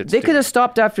things it's They could have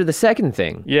stopped after the second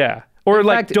thing. Yeah. Or,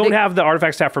 don't have the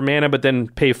artifacts tap for mana, but then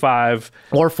pay 5.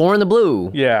 Or 4 in the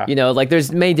blue. Yeah.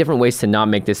 There's many different ways to not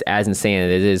make this as insane as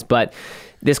it is, but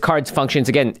this card functions,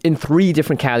 again, in 3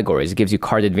 different categories. It gives you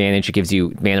card advantage, it gives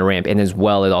you mana ramp, and as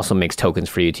well, it also makes tokens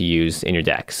for you to use in your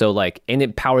deck. So, and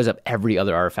it powers up every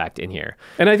other artifact in here.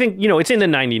 And I think, it's in the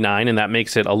 99, and that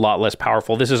makes it a lot less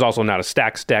powerful. This is also not a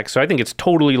stacks deck, so I think it's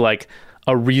totally,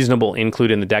 a reasonable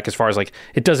include in the deck as far as,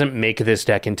 it doesn't make this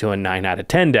deck into a 9 out of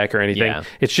 10 deck or anything. Yeah.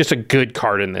 It's just a good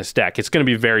card in this deck. It's going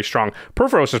to be very strong.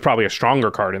 Purphoros is probably a stronger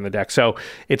card in the deck, so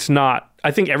it's not... I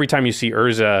think every time you see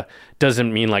Urza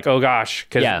doesn't mean oh gosh,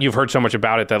 because you've heard so much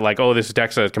about it that this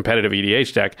deck's a competitive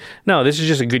EDH deck. No, this is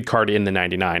just a good card in the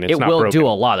 99. It's it not will broken. do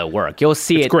a lot of work. You'll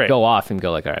see great. Go off and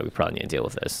go all right, we probably need to deal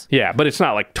with this. Yeah, but it's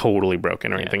not totally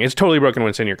broken or anything. It's totally broken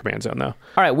when it's in your command zone, though.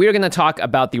 All right, we're going to talk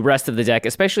about the rest of the deck,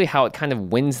 especially how it kind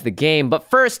of wins the game. But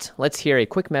first, let's hear a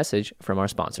quick message from our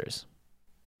sponsors.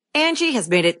 Angie has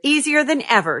made it easier than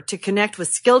ever to connect with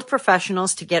skilled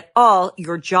professionals to get all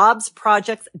your jobs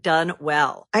projects done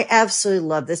well. I absolutely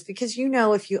love this because,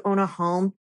 if you own a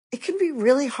home, it can be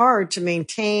really hard to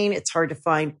maintain. It's hard to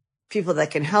find people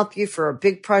that can help you for a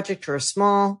big project or a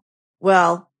small.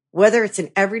 Well, whether it's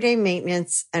in everyday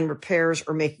maintenance and repairs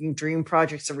or making dream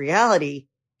projects a reality,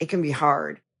 it can be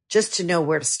hard just to know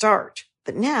where to start.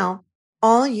 But now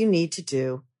all you need to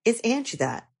do is Angie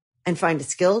that and find a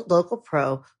skilled local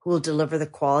pro who will deliver the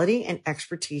quality and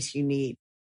expertise you need.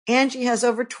 Angie has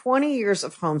over 20 years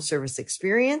of home service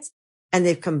experience, and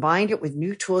they've combined it with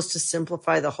new tools to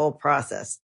simplify the whole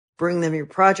process. Bring them your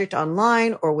project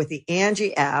online or with the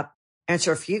Angie app,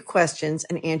 answer a few questions,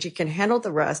 and Angie can handle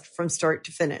the rest from start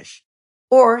to finish.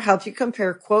 Or help you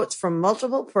compare quotes from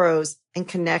multiple pros and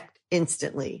connect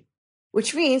instantly,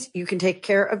 which means you can take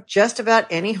care of just about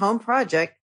any home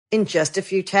project in just a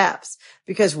few taps.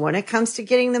 Because when it comes to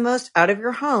getting the most out of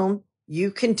your home, you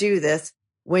can do this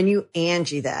when you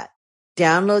Angie that.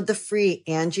 Download the free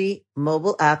Angie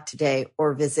mobile app today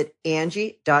or visit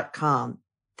Angie.com.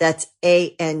 That's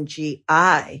ANGI.com.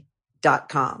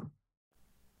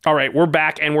 All right, we're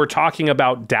back and we're talking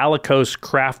about Dalako's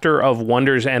Crafter of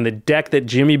Wonders and the deck that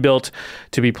Jimmy built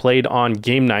to be played on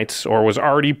game nights, or was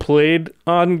already played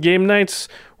on game nights.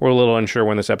 We're a little unsure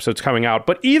when this episode's coming out.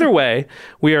 But either way,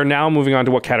 we are now moving on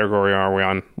to what category are we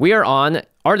on? We are on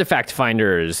artifact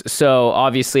finders. So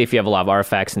obviously, if you have a lot of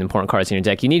artifacts and important cards in your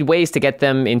deck, you need ways to get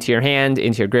them into your hand,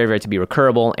 into your graveyard to be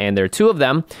recurable. And there are 2 of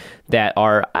them that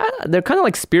are, they're kind of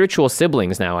like spiritual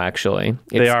siblings now, actually.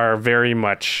 They are very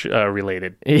much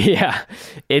related. Yeah.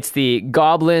 It's the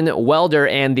Goblin Welder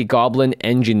and the Goblin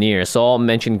Engineer. So I'll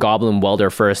mention Goblin Welder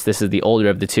first. This is the older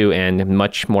of the 2 and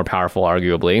much more powerful,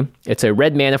 arguably. It's a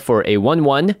red mana for a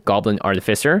 1/1 Goblin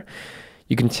Artificer.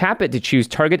 You can tap it to choose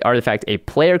target artifact a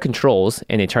player controls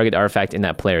and a target artifact in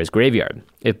that player's graveyard.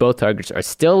 If both targets are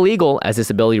still legal as this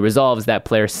ability resolves, that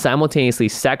player simultaneously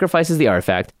sacrifices the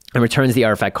artifact and returns the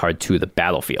artifact card to the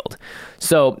battlefield.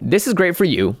 So this is great for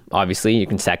you. Obviously, you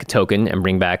can sack a token and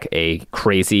bring back a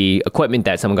crazy equipment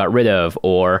that someone got rid of,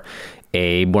 or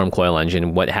a Wormcoil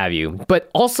engine, what have you. But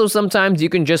also sometimes you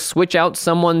can just switch out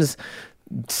someone's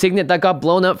Signet that got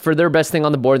blown up for their best thing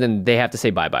on the board, then they have to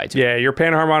say bye-bye to. Yeah, your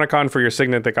Panharmonicon for your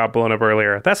Signet that got blown up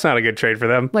earlier. That's not a good trade for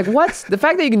them. What? The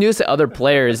fact that you can do this to other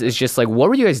players is just what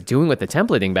were you guys doing with the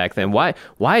templating back then? Why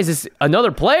is this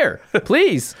another player?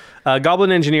 Please.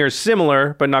 Goblin Engineer is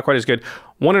similar, but not quite as good.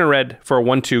 1 in red for a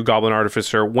 1/2 Goblin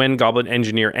Artificer. When Goblin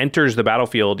Engineer enters the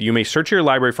battlefield, you may search your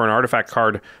library for an artifact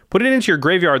card, put it into your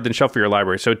graveyard, then shuffle your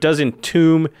library. So it does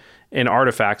entomb an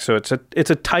artifact, so it's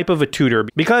a type of a tutor.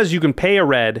 Because you can pay a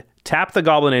red, tap the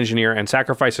Goblin Engineer, and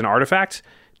sacrifice an artifact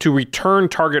to return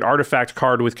target artifact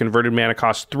card with converted mana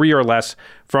cost 3 or less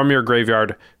from your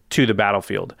graveyard to the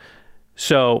battlefield.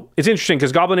 So it's interesting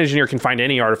because Goblin Engineer can find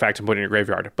any artifact and put it in your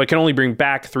graveyard, but can only bring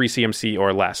back 3 CMC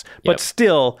or less. But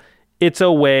still, it's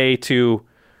a way to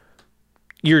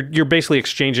you're basically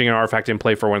exchanging an artifact in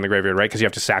play for one in the graveyard, right? Because you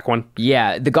have to sack one.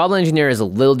 Yeah, the Goblin Engineer is a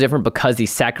little different because the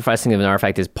sacrificing of an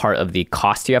artifact is part of the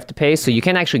cost you have to pay. So you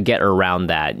can actually get around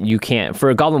that. You can't. For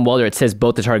a Goblin Welder, it says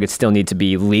both the targets still need to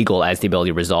be legal as the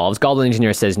ability resolves. Goblin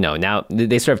Engineer says no. Now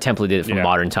they sort of templated it from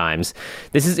modern times.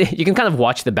 This is you can kind of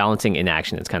watch the balancing in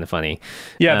action. It's kind of funny.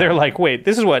 Yeah, they're like, wait,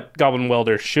 this is what Goblin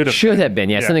Welder should have been.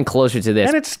 Yeah, something closer to this.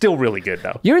 And it's still really good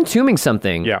though. You're entombing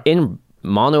something Yeah. in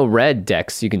mono red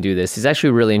decks. You can do this. It's actually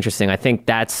really interesting. I think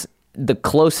that's the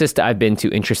closest I've been to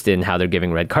interested in how they're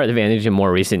giving red card advantage in more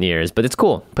recent years, but it's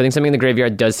cool. Putting something in the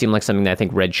graveyard does seem like something that I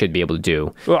think red should be able to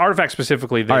do. Well, artifacts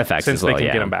specifically, Artifacts since as well, they can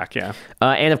yeah. get them back,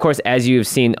 And of course, as you've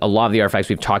seen, a lot of the artifacts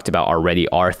we've talked about already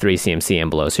are 3 CMC and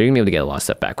below, so you're going to be able to get a lot of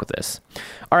stuff back with this.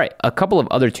 All right, a couple of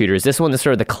other tutors. This one is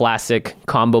sort of the classic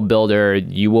combo builder.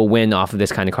 You will win off of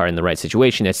this kind of card in the right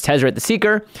situation. It's Tezzeret the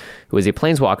Seeker, who is a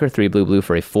Planeswalker, 3 blue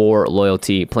for a 4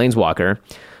 loyalty Planeswalker.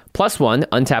 +1,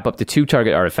 untap up to 2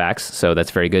 target artifacts, so that's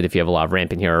very good if you have a lot of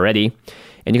ramp in here already.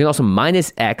 And you can also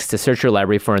 -X to search your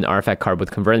library for an artifact card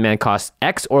with converted mana cost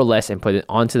X or less and put it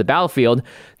onto the battlefield,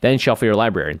 then shuffle your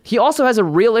library. He also has a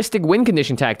realistic win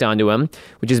condition tacked onto him,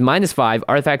 which is -5.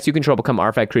 Artifacts you control become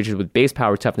artifact creatures with base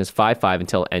power toughness 5/5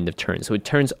 until end of turn. So it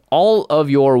turns all of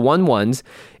your 1/1s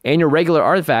and your regular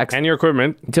artifacts and your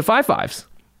equipment to 5/5s.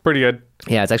 Pretty good.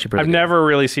 Yeah, it's actually pretty I've good. never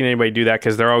really seen anybody do that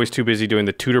because they're always too busy doing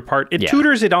the tutor part. It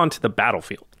tutors it onto the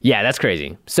battlefield. Yeah, that's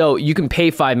crazy. So you can pay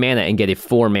 5 mana and get a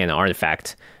 4 mana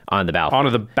artifact on the battlefield.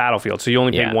 Onto the battlefield. So you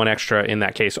only pay 1 extra in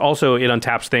that case. Also, it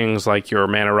untaps things like your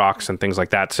mana rocks and things like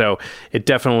that. So it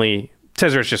definitely...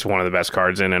 Tezzeret's just one of the best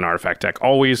cards in an artifact deck.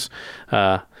 Always.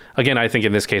 Again, I think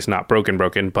in this case, not broken,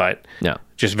 but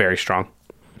just very strong.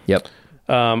 Yep.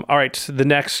 All right. So the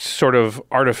next sort of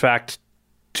artifact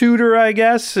tutor, I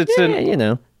guess. It's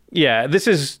Yeah, this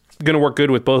is going to work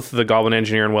good with both the Goblin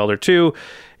Engineer and Welder too.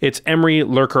 It's Emry,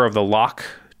 Lurker of the Loch,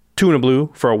 2 and a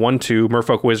blue for a 1/2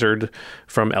 Merfolk Wizard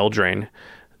from Eldraine.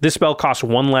 This spell costs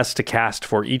 1 less to cast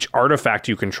for each artifact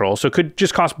you control, so it could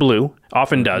just cost blue.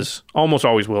 Often does. Almost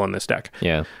always will in this deck.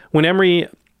 Yeah. When Emry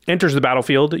enters the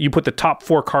battlefield, you put the top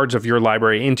 4 cards of your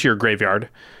library into your graveyard.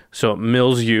 So it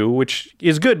mills you, which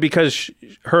is good because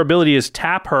her ability is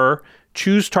tap her,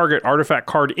 choose target artifact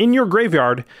card in your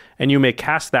graveyard, and you may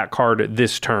cast that card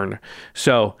this turn.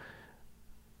 So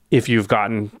if you've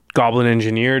gotten Goblin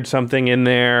Engineered something in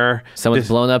there... Someone's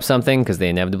blown up something, because they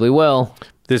inevitably will.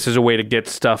 This is a way to get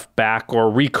stuff back or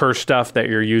recurse stuff that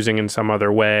you're using in some other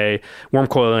way.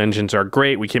 Wormcoil Engines are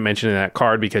great. We keep mentioning that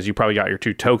card because you probably got your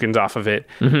 2 tokens off of it,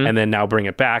 and then now bring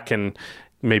it back and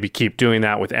maybe keep doing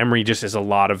that with Emry just is a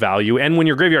lot of value. And when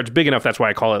your graveyard's big enough, that's why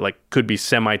I call it like could be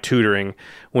semi-tutoring.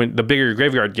 When the bigger your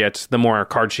graveyard gets, the more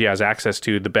cards she has access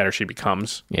to, the better she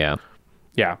becomes. Yeah.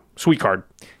 Yeah. Sweet card.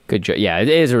 Good job. Yeah, it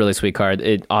is a really sweet card.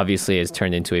 It obviously has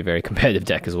turned into a very competitive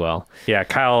deck as well. Yeah.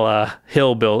 Kyle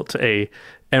Hill built a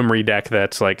Emry deck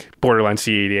that's like borderline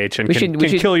CEDH and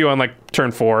can kill you on like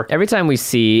turn 4. Every time we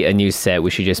see a new set, we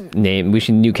should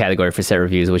new category for set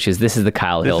reviews, which is this is the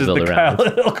Kyle Hill build around.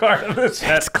 Kyle Hill card of this set.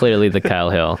 That's clearly the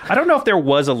Kyle Hill. I don't know if there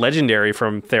was a legendary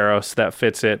from Theros that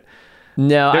fits it.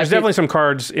 No, there's definitely some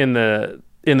cards in the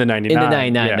 99. In the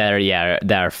 99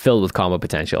 that are filled with combo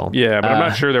potential. Yeah, but I'm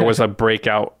not sure there was a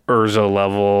breakout Urza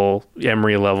level,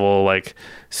 Emry level, like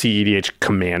CEDH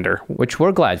commander. Which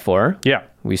we're glad for. Yeah.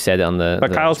 We said on the...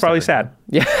 But Kyle's probably sad.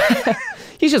 Yeah.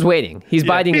 He's just waiting. He's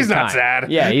biding his time. He's not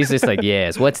sad. Yeah, he's just like,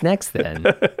 yes, what's next then?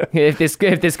 If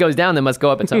this goes down, then must go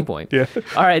up at some point. Yeah.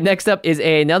 All right, next up is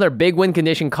another big win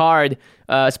condition card.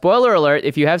 Spoiler alert,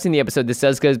 if you have seen the episode, this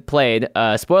does get played.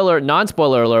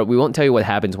 Non-spoiler alert, we won't tell you what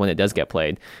happens when it does get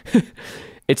played.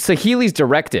 It's Saheeli's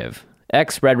Directive.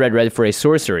 X, red for a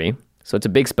sorcery. So it's a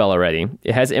big spell already.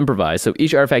 It has improvise. So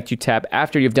each artifact you tap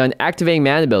after you've done activating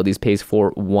mana abilities pays for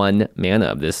 1 mana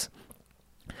of this.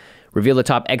 Reveal the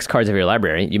top X cards of your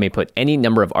library. You may put any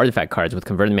number of artifact cards with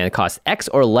converted mana cost X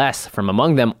or less from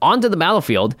among them onto the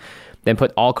battlefield. Then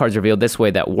put all cards revealed this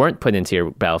way that weren't put into your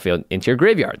battlefield into your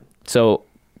graveyard. So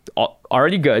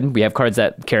already good. We have cards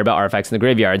that care about artifacts in the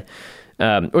graveyard.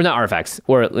 Or not artifacts.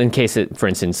 Or in case it, for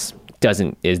instance,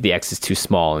 the X is too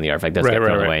small and the artifact doesn't get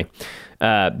thrown away.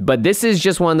 But this is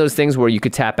just one of those things where you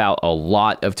could tap out a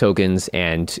lot of tokens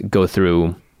and go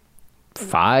through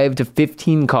 5 to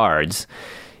 15 cards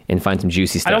and find some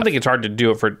juicy stuff. I don't think it's hard to do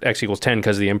it for X equals 10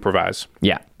 because of the improvise.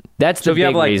 Yeah. That's the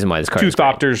big reason why this card is 2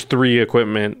 Thopters, 3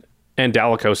 equipment, and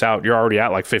Dalitos out, you're already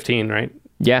at like 15, right?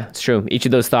 Yeah, it's true. Each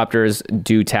of those Thopters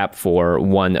do tap for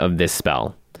 1 of this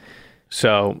spell.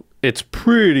 So it's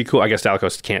pretty cool. I guess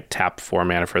Dalitos can't tap 4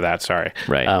 mana for that, sorry.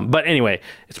 Right. But anyway,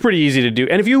 it's pretty easy to do.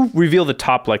 And if you reveal the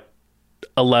top like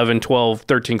 11, 12,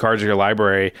 13 cards of your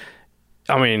library,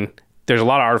 I mean, there's a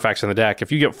lot of artifacts in the deck.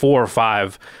 If you get 4 or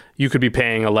 5, you could be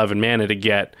paying 11 mana to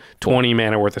get 20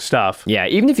 mana worth of stuff. Yeah,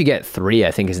 even if you get 3,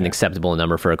 I think is an acceptable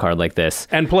number for a card like this.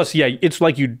 And plus, yeah, it's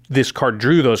like this card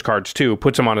drew those cards too,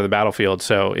 puts them onto the battlefield.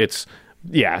 So it's,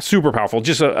 super powerful.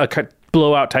 Just a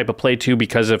blowout type of play too,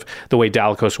 because of the way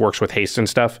Dalakus works with haste and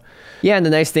stuff. Yeah, and the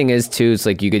nice thing is too, it's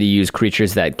like you get to use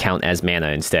creatures that count as mana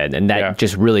instead, and that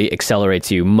just really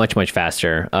accelerates you much, much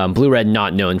faster. Blue-red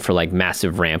not known for like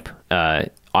massive ramp.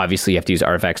 Obviously, you have to use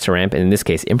artifacts to ramp, and in this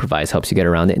case, improvise helps you get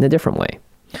around it in a different way.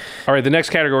 All right, the next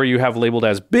category you have labeled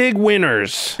as big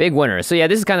winners. Big winners. So yeah,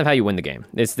 this is kind of how you win the game.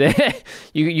 It's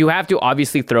you have to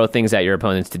obviously throw things at your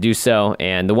opponents to do so,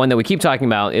 and the one that we keep talking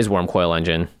about is Wurmcoil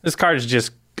Engine. This card is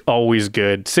just always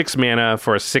good. 6 mana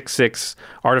for a 6/6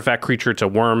 artifact creature. It's a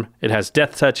worm. It has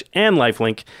Death Touch and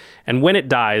Lifelink, and when it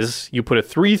dies, you put a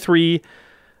 3/3.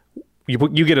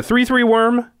 You get a 3/3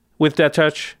 worm with Death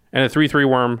Touch and a 3/3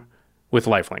 worm with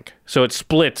Lifelink. So it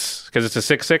splits because it's a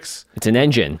 6/6. It's an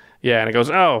engine. Yeah, and it goes,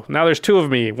 oh, now there's 2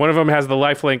 of me. One of them has the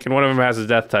Lifelink and one of them has the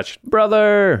Death Touch.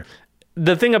 Brother!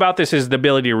 The thing about this is the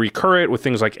ability to recur it with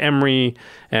things like Emery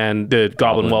and the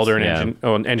Goblin Welder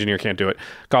and Engineer can't do it.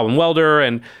 Goblin Welder,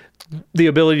 and the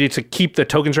ability to keep the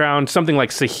tokens around. Something like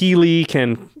Saheeli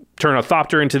can turn a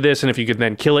Thopter into this, and if you can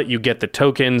then kill it, you get the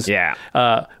tokens. Yeah.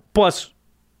 Plus,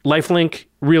 Lifelink,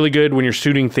 really good when you're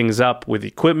suiting things up with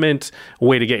equipment, a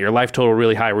way to get your life total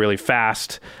really high, really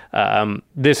fast.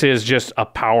 This is just a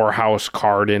powerhouse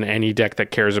card in any deck that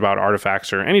cares about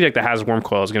artifacts, or any deck that has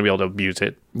Wurmcoil is going to be able to abuse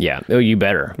it. Yeah, oh, you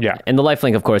better. Yeah. And the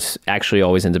lifelink, of course, actually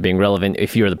always ends up being relevant.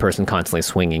 If you're the person constantly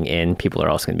swinging in, people are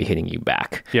also going to be hitting you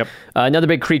back. Yep. Another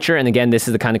big creature, and again, this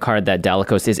is the kind of card that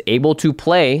Dalakus is able to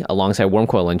play alongside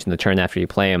Wurmcoil Engine the turn after you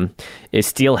play him, is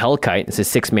Steel Hellkite. It's a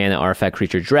 6-mana artifact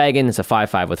creature dragon. It's a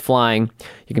 5/5 with flying.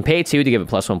 You can pay 2 to give it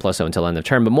 +1/+0 until end of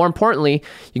turn, but more importantly,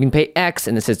 you can pay X,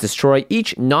 and it says destroy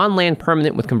each non-land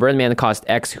permanent with converted mana cost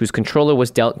X whose controller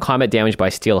was dealt combat damage by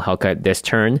Steel Hellkite this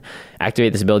turn.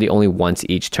 Activate this ability only once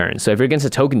each turn. So if you're against a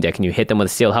token deck and you hit them with a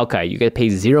Steel Hellkite, you get to pay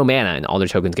 0 mana and all their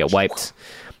tokens get wiped.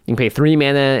 You can pay 3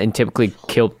 mana and typically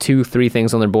kill 2-3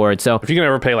 things on their board. So if you can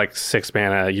ever pay like 6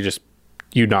 mana,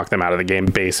 you knock them out of the game,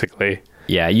 basically.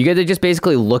 Yeah, you get to just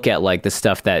basically look at like the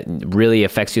stuff that really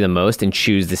affects you the most and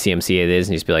choose the CMC it is,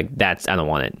 and just be like, I don't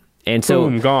want it. And so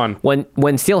boom, gone.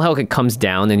 When Steel Hellkite comes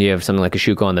down and you have something like a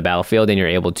Shuko on the battlefield and you're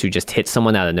able to just hit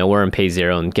someone out of nowhere and pay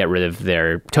 0 and get rid of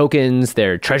their tokens,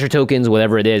 their treasure tokens,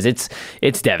 whatever it is, it's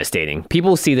devastating.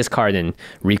 People see this card and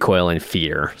recoil in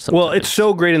fear. Sometimes. Well, it's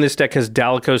so great in this deck because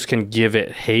Dalakus can give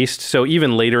it haste. So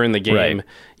even later in the game,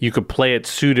 you could play it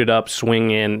suited up, swing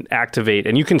in, activate,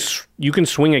 and you can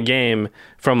swing a game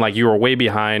from like you were way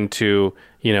behind to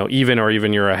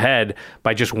even you're ahead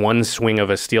by just one swing of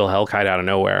a Steel Hellkite out of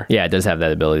nowhere. Yeah, it does have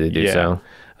that ability to do so.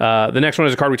 The next one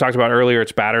is a card we talked about earlier.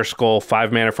 It's Batterskull,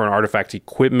 5 mana for an artifact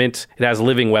equipment. It has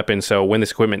living weapon, so when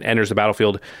this equipment enters the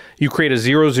battlefield, you create a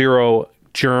 0/0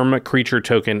 germ creature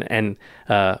token and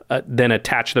then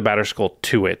attach the Batterskull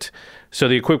to it. So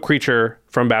the equipped creature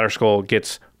from Batterskull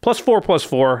gets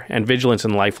 +4/+4 and vigilance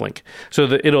and lifelink. So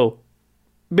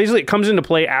it comes into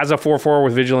play as a 4/4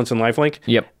 with vigilance and lifelink.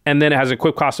 Yep. And then it has an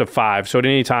equip cost of 5. So at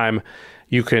any time,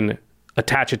 you can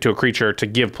attach it to a creature to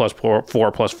give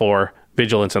 +4/+4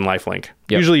 vigilance and lifelink.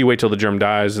 Yep. Usually you wait till the germ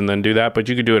dies and then do that, but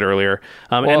you could do it earlier.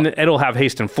 And it'll have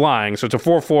haste and flying. So it's a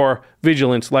 4/4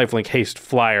 vigilance, lifelink, haste,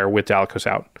 flyer with Dalakus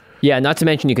out. Yeah, not to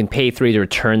mention you can pay 3 to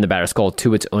return the Batterskull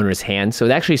to its owner's hand, so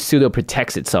it actually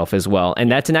pseudo-protects itself as well,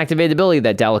 and that's an activated ability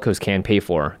that Dalakus can pay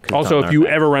for. Also, if you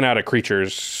ever run out of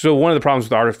creatures, so one of the problems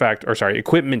with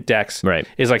equipment decks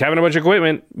is like having a bunch of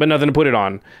equipment, but nothing to put it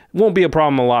on. It won't be a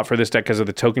problem a lot for this deck because of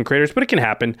the token creators, but it can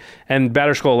happen, and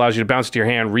Batterskull allows you to bounce it to your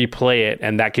hand, replay it,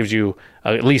 and that gives you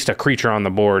at least a creature on the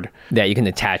board. Yeah, you can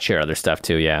attach your other stuff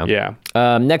too, yeah.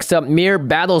 Yeah. Next up, Mere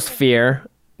Battlesphere.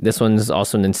 This one's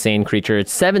also an insane creature.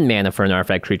 It's 7 mana for an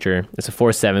artifact creature. It's a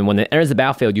 4/7. When it enters the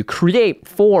battlefield, you create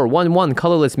 4 1/1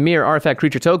 colorless mirror artifact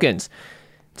creature tokens.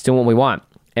 It's doing what we want.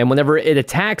 And whenever it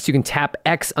attacks, you can tap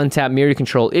X, untap mirror you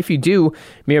control. If you do,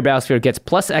 Mirror Battlesphere gets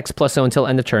 +X/+0 until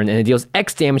end of turn, and it deals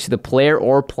X damage to the player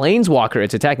or planeswalker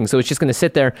it's attacking. So it's just going to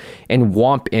sit there and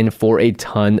whomp in for a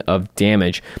ton of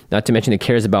damage. Not to mention it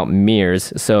cares about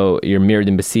mirrors, so your Mirrored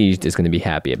and Besieged is going to be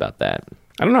happy about that.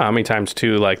 I don't know how many times,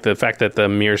 too, like the fact that the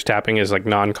mirrors tapping is like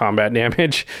non-combat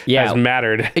damage has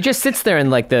mattered. It just sits there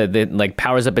and like the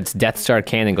powers up its Death Star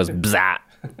cannon and goes bzzah.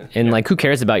 And like, who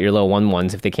cares about your little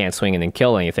 1/1s if they can't swing and then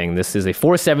kill anything? This is a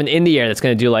 4/7 in the air that's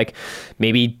going to do like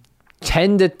maybe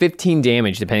 10 to 15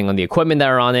 damage depending on the equipment that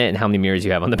are on it and how many mirrors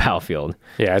you have on the battlefield.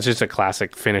 Yeah, it's just a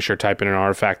classic finisher type in an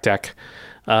artifact deck.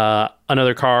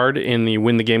 Another card in the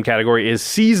win the game category is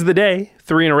Seize the Day,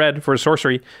 3 in a red for a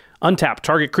sorcery. Untap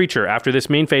target creature. After this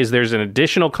main phase, there's an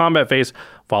additional combat phase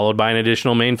followed by an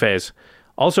additional main phase.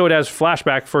 Also, it has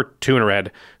flashback for 2 in a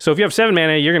red. So if you have 7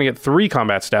 mana, you're going to get 3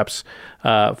 combat steps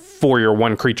for your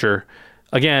 1 creature.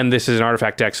 Again, this is an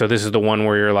artifact deck, so this is the one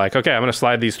where you're like, okay, I'm going to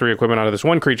slide these 3 equipment onto this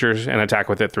 1 creature and attack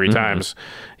with it 3 times.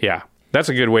 Yeah. That's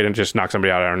a good way to just knock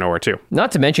somebody out of nowhere, too.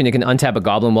 Not to mention, you can untap a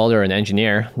Goblin Welder or an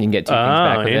Engineer. You can get 2 things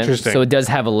back with interesting. it. So it does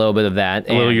have a little bit of that.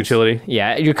 A little utility.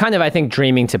 Yeah, you're kind of, I think,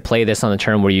 dreaming to play this on a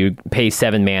turn where you pay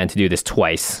 7 mana to do this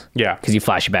twice. Yeah. Because you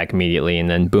flash it back immediately, and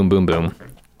then boom, boom, boom.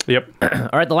 Yep. All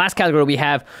right, the last category we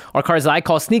have are cards that I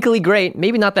call sneakily great.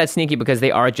 Maybe not that sneaky because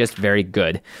they are just very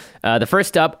good. The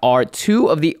first up are 2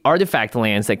 of the artifact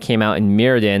lands that came out in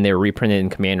Mirrodin. They were reprinted in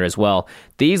Commander as well.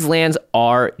 These lands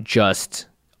are just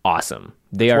awesome.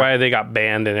 That's why they got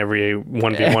banned in every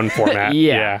 1v1 format.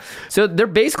 Yeah. So they're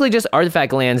basically just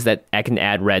artifact lands that I can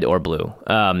add red or blue.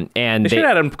 And they should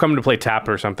have them come to play tapped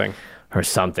or something. Or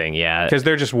something, yeah. Because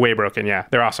they're just way broken, yeah.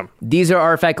 They're awesome. These are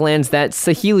artifact lands that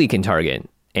Saheeli can target.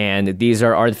 And these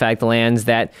are artifact lands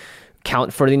that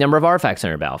count for the number of artifacts on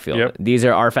your battlefield. Yep. These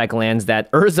are artifact lands that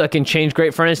Urza can change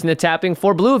Great Furnace into tapping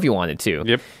for blue if you wanted to.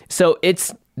 Yep. So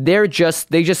they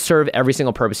just serve every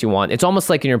single purpose you want. It's almost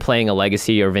like when you're playing a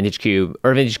Legacy or Vintage Cube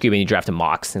and you draft a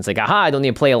Mox. And it's like, aha, I don't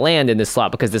need to play a land in this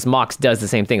slot because this Mox does the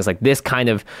same thing. It's like this kind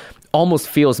of almost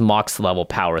feels Mox level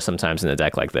power sometimes in a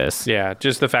deck like this. Yeah,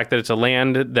 just the fact that it's a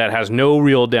land that has no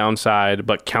real downside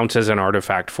but counts as an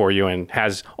artifact for you and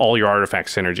has all your artifact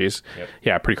synergies. Yep.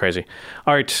 Yeah, pretty crazy.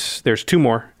 All right, there's 2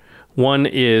 more. One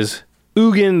is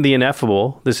Ugin the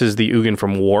Ineffable. This is the Ugin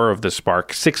from War of the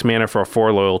Spark. 6 mana for a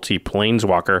 4 loyalty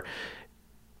Planeswalker.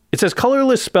 It says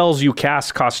colorless spells you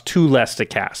cast cost 2 less to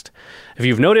cast. If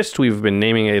you've noticed, we've been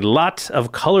naming a lot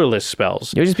of colorless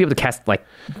spells. You'll just be able to cast like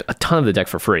a ton of the deck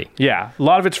for free. Yeah, a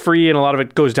lot of it's free and a lot of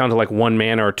it goes down to like 1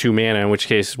 mana or 2 mana, in which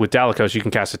case with Dalakus you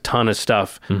can cast a ton of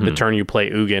stuff the turn you play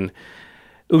Ugin.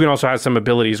 Ugin also has some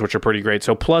abilities which are pretty great.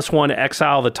 So +1,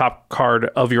 exile the top card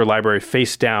of your library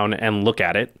face down and look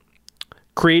at it.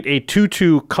 Create a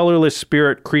 2/2 colorless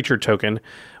spirit creature token.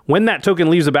 When that token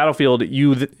leaves the battlefield,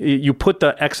 you put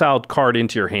the exiled card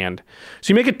into your hand.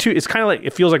 So you make it 2. It's kind of like,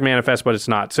 it feels like Manifest, but it's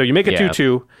not. So you make a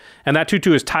 2/2, and that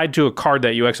 2/2 is tied to a card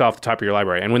that you exile off the top of your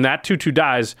library. And when that 2/2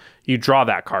 dies, you draw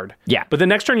that card. Yeah. But the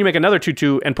next turn you make another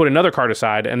 2/2 and put another card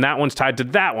aside, and that one's tied to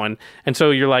that one. And so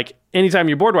you're like, anytime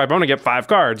you board wipe, I'm going to get 5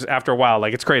 cards after a while.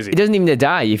 Like, it's crazy. It doesn't even need to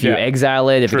die. If you exile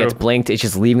it, if it gets blinked, it's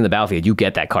just leaving the battlefield. You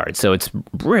get that card. So it's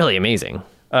really amazing.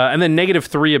 And then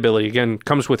 -3 ability, again,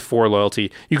 comes with 4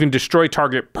 loyalty. You can destroy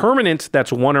target permanent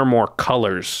that's 1 or more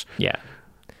colors. Yeah.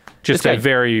 Just a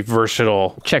very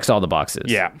versatile. Checks all the boxes.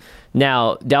 Yeah.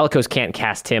 Now, Dalakus can't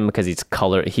cast him because he's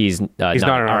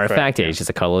not an artifact. He's just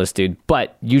a colorless dude.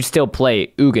 But you still play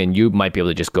Ugin, you might be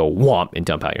able to just go whomp and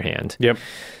dump out your hand. Yep.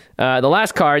 The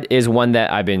last card is one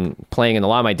that I've been playing in a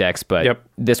lot of my decks, but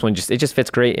this one just fits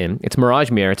great in. It's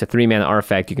Mirage Mirror. It's a 3 mana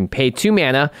artifact. You can pay 2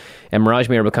 mana, and Mirage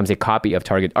Mirror becomes a copy of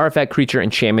target artifact, creature,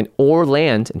 enchantment, or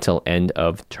land until end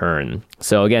of turn.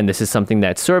 So again, this is something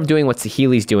that's sort of doing what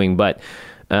Saheeli's doing, but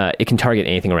it can target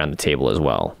anything around the table as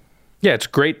well. Yeah, it's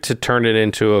great to turn it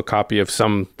into a copy of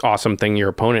some awesome thing your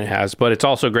opponent has, but it's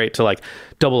also great to like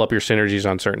double up your synergies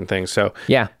on certain things. So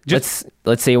yeah,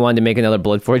 let's say you wanted to make another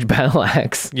Bloodforge Battle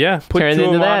Axe. Yeah, put 2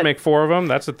 of them on, make 4 of them.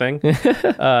 That's the thing.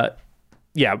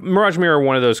 Yeah, Mirage Mirror,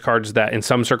 one of those cards that in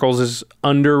some circles is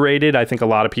underrated. I think a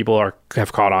lot of people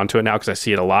have caught on to it now because I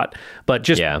see it a lot. But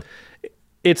just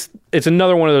it's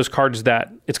another one of those cards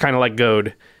that it's kind of like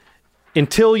Goad.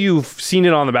 Until you've seen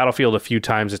it on the battlefield a few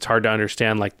times, it's hard to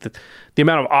understand like the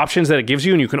amount of options that it gives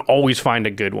you, and you can always find a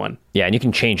good one. Yeah, and you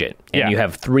can change it. And you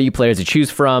have 3 players to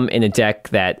choose from in a deck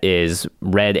that is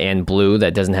red and blue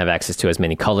that doesn't have access to as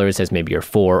many colors as maybe your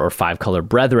 4 or 5 color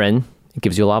brethren. It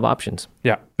gives you a lot of options.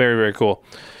 Yeah, very, very cool.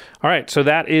 All right, so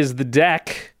that is the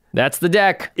deck. That's the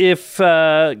deck. If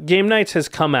Game Nights has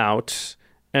come out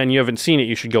and you haven't seen it,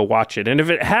 you should go watch it. And if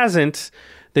it hasn't,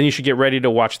 then you should get ready to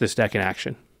watch this deck in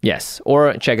action. Yes,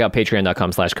 or check out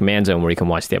patreon.com/Command Zone where you can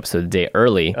watch the episode a day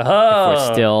early if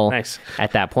we're still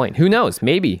at that point. Who knows?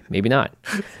 Maybe, maybe not.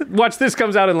 Watch this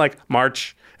comes out in like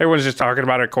March. Everyone's just talking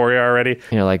about it at Korea already.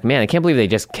 And you're like, man, I can't believe they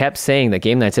just kept saying that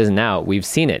Game Nights isn't out. We've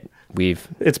seen it.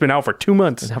 It's been out for 2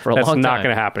 months. It's out for a long time. That's not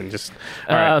going to happen. Just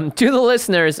to the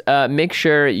listeners, make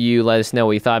sure you let us know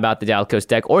what you thought about the Dalakus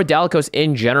deck or Dalakus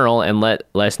in general, and let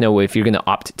us know if you're going to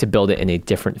opt to build it in a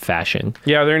different fashion.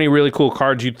 Yeah, are there any really cool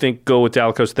cards you think go with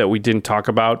Dalakus that we didn't talk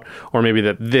about, or maybe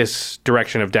that this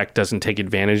direction of deck doesn't take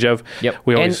advantage of? Yep.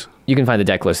 You can find the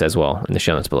deck list as well in the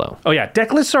show notes below. Oh yeah,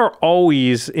 deck lists are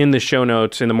always in the show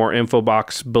notes in the more info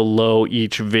box below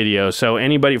each video. So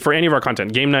anybody, for any of our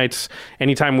content, game nights,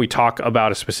 anytime we talk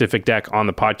about a specific deck on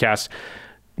the podcast,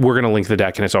 we're going to link the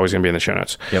deck and it's always going to be in the show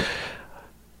notes. Yep.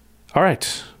 All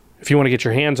right. If you want to get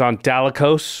your hands on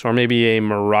Dalichos or maybe a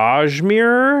Mirage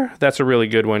Mirror, that's a really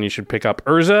good one. You should pick up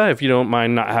Urza if you don't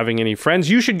mind not having any friends.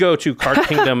 You should go to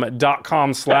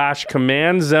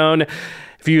cardkingdom.com/command zone.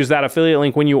 If you use that affiliate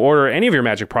link when you order any of your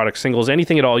Magic products, singles,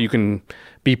 anything at all, you can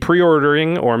be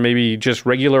pre-ordering or maybe just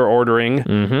regular ordering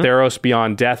Theros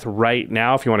Beyond Death right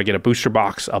now. If you want to get a booster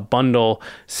box, a bundle,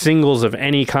 singles of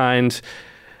any kind,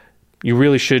 you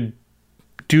really should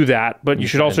do that. But you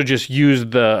should also just use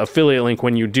the affiliate link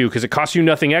when you do, because it costs you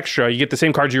nothing extra. You get the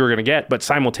same cards you were going to get, but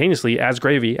simultaneously, as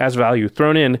gravy, as value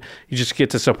thrown in, you just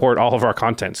get to support all of our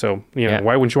content. So,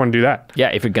 why wouldn't you want to do that? Yeah,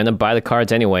 if you're going to buy the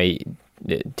cards anyway,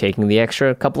 taking the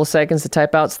extra couple of seconds to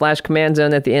type out /command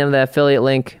zone at the end of that affiliate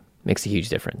link makes a huge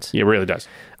difference. It really does.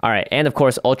 All right. And of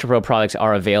course, Ultra Pro products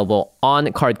are available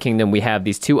on Card Kingdom. We have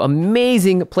these two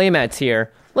amazing playmats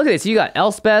here. Look at this. You got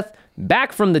Elspeth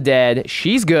back from the dead.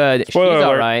 She's good. Spoiler She's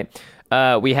all alert. right.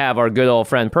 We have our good old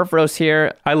friend Perforos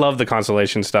here. I love the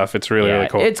constellation stuff. It's really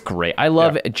cool. It's great. I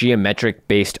love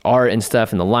geometric-based art and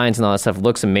stuff, and the lines and all that stuff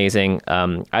looks amazing.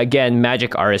 Again,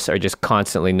 Magic artists are just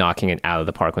constantly knocking it out of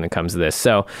the park when it comes to this.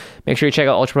 So make sure you check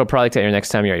out Ultra Pro products at your next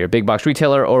time you're at your big box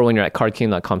retailer or when you're at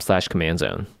cardkingdom.com/command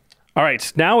zone. All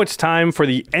right, now it's time for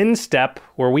the end step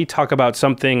where we talk about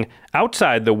something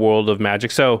outside the world of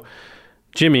Magic. So,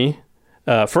 Jimmy,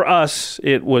 for us,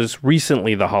 it was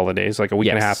recently the holidays, like a week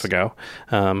and a half ago.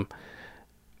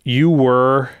 You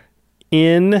were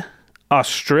in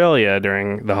Australia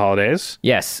during the holidays.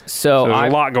 Yes. So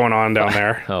there's a lot going on down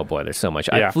there. Oh boy, there's so much.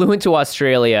 Yeah. I flew into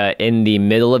Australia in the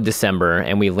middle of December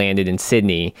and we landed in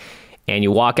Sydney. And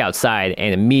you walk outside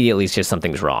and immediately it's just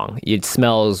something's wrong. It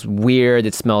smells weird.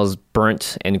 It smells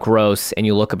burnt and gross. And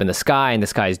you look up in the sky and the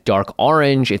sky is dark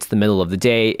orange. It's the middle of the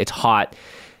day. It's hot.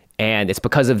 And it's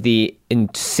because of the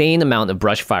insane amount of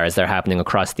brush fires that are happening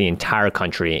across the entire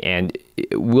country. And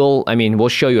we'll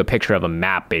show you a picture of a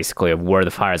map, basically, of where the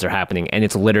fires are happening. And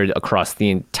it's littered across the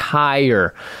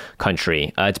entire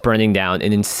country. It's burning down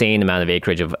an insane amount of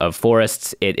acreage of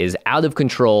forests. It is out of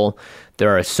control.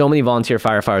 There are so many volunteer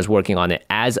firefighters working on it.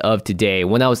 As of today,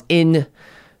 when I was in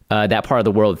that part of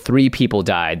the world, 3 people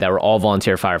died that were all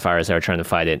volunteer firefighters that are trying to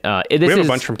fight it. We have a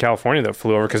bunch from California that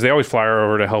flew over because they always fly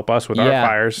over to help us with our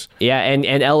fires. Yeah, and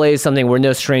LA is something we're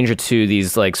no stranger to,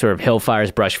 these like sort of hill fires,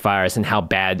 brush fires, and how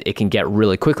bad it can get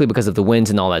really quickly because of the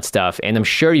winds and all that stuff. And I'm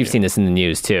sure you've seen this in the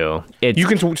news too. You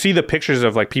can see the pictures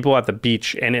of like people at the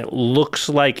beach and it looks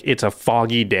like it's a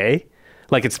foggy day.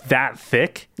 Like it's that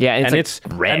thick. Yeah, and it's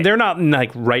like red. And they're not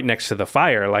like right next to the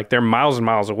fire. Like they're miles and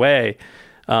miles away.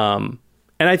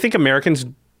 And I think Americans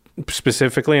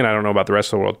specifically, and I don't know about the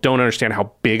rest of the world, don't understand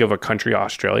how big of a country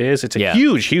Australia is. It's a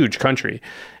huge, huge country.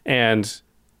 And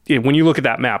when you look at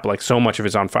that map, like so much of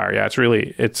it's on fire. Yeah, it's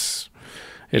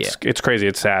crazy.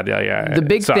 It's sad. Yeah. The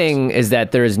big thing is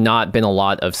that there has not been a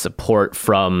lot of support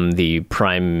from the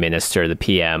prime minister, the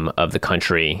PM of the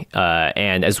country,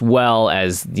 and as well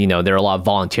as, there are a lot of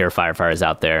volunteer firefighters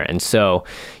out there. And so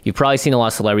you've probably seen a lot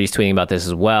of celebrities tweeting about this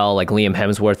as well, like Liam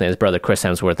Hemsworth and his brother Chris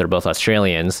Hemsworth. They're both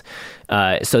Australians.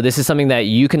 So this is something that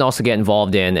you can also get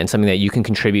involved in and something that you can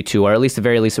contribute to, or at least at the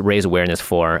very least raise awareness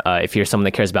for. If you're someone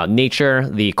that cares about nature,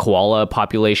 the koala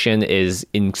population is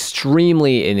in extreme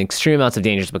amounts of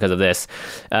danger because of this.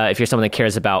 If you're someone that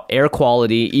cares about air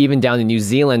quality, even down in New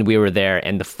Zealand, we were there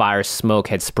and the fire smoke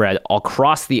had spread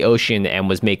across the ocean and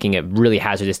was making it really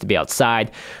hazardous to be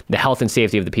outside. The health and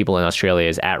safety of the people in Australia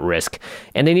is at risk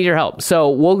and they need your help.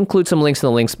 So we'll include some links in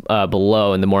the links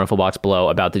below, in the more info box below,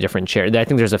 about the different charities. I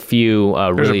think there's a few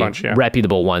really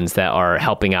reputable ones that are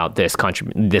helping out this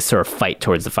sort of fight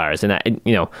towards the fires. And that,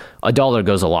 $1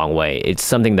 goes a long way. It's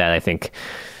something that I think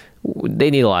they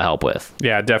need a lot of help with.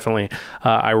 Yeah, definitely.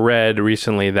 I read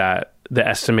recently that the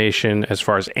estimation as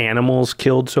far as animals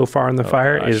killed so far in the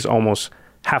fire is almost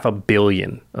 500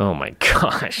 million. Oh my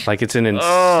gosh. Like it's an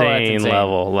insane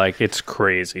level. Like it's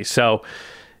crazy. So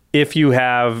if you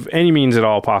have any means at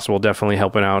all possible, definitely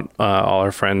helping out all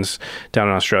our friends down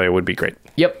in Australia would be great.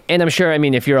 Yep. And I'm sure,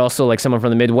 if you're also like someone from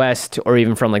the Midwest or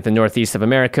even from like the Northeast of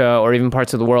America or even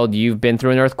parts of the world, you've been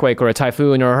through an earthquake or a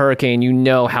typhoon or a hurricane, you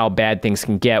know how bad things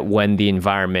can get when the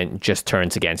environment just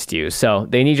turns against you. So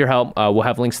they need your help. We'll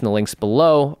have links in the links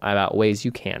below about ways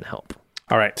you can help.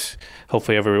 All right.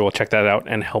 Hopefully everyone will check that out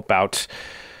and help out.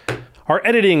 Our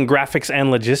editing, graphics, and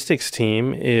logistics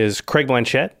team is Craig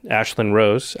Blanchett, Ashlyn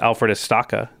Rose, Alfred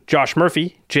Estaca, Josh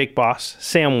Murphy, Jake Boss,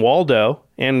 Sam Waldo,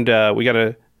 and we got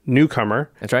a newcomer.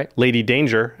 That's right. Lady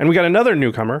Danger. And we got another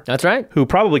newcomer. That's right. Who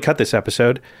probably cut this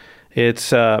episode.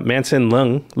 It's Manson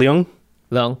Leung.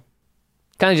 Long.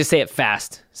 Kind of just say it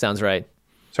fast. Sounds right.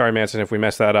 Sorry, Manson, if we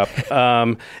messed that up.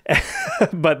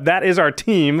 But that is our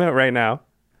team right now.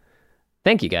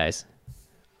 Thank you, guys,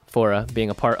 for being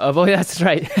a part of... Oh, that's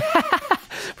right.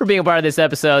 For being a part of this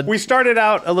episode. We started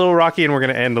out a little rocky and we're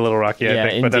going to end a little rocky, I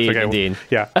think. Indeed, but that's okay. Indeed.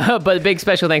 Yeah. But a big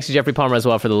special thanks to Jeffrey Palmer as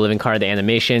well for the living card, the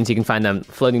animations. You can find them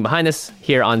floating behind us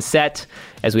here on set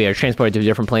as we are transported to a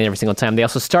different plane every single time. They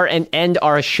also start and end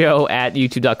our show at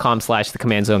youtube.com/The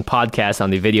Command Zone podcast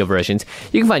on the video versions.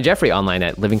 You can find Jeffrey online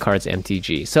at Living Cards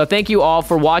MTG. So thank you all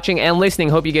for watching and listening.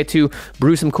 Hope you get to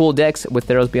brew some cool decks with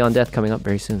Theros Beyond Death coming up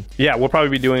very soon. Yeah, we'll probably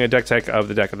be doing a deck tech of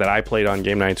the deck that I played on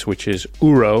game nights, which is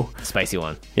Uro. Spicy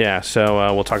one. Yeah,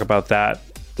 so we'll talk about that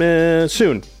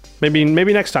soon. Maybe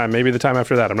next time. Maybe the time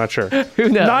after that. I'm not sure. Who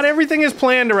knows? Not everything is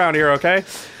planned around here, okay?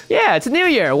 Yeah, it's a new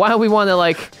year. Why don't we want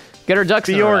to, get our ducks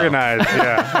in a row? Be organized.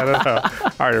 Yeah, I don't know. All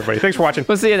right, everybody. Thanks for watching.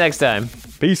 We'll see you next time.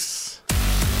 Peace.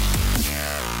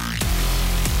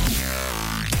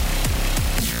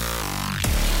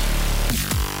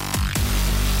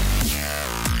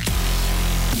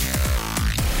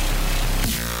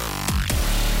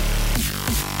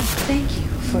 Thank you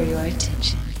for your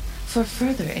attention. For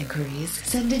further inquiries,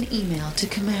 send an email to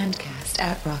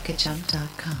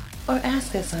commandcast@rocketjump.com or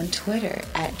ask us on Twitter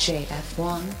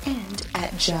 @JFWong and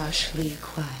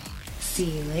 @JoshLeeQuai.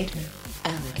 See you later,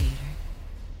 alligator.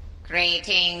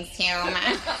 Greetings,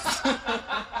 humans.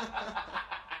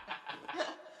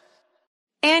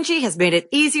 Angie has made it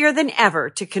easier than ever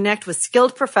to connect with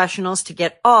skilled professionals to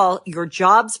get all your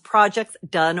jobs projects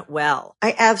done well.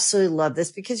 I absolutely love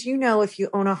this because, if you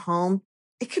own a home,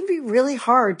 it can be really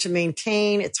hard to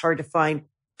maintain. It's hard to find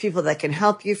people that can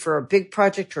help you for a big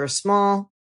project or a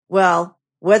small. Well,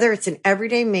 whether it's in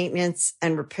everyday maintenance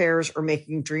and repairs or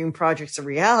making dream projects a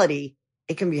reality,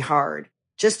 it can be hard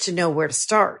just to know where to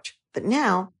start. But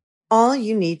now all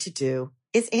you need to do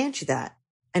is Angie that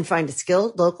and find a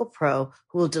skilled local pro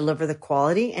who will deliver the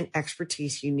quality and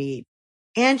expertise you need.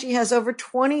 Angie has over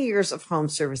 20 years of home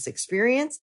service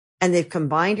experience, and they've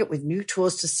combined it with new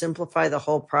tools to simplify the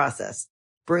whole process.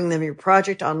 Bring them your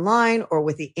project online or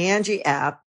with the Angie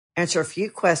app, answer a few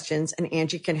questions, and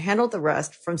Angie can handle the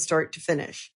rest from start to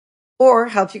finish. Or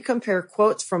help you compare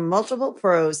quotes from multiple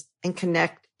pros and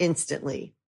connect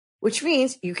instantly, which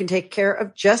means you can take care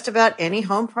of just about any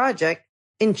home project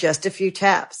in just a few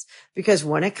taps. Because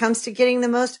when it comes to getting the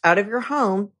most out of your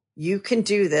home, you can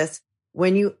do this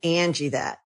when you Angie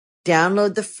that.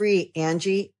 Download the free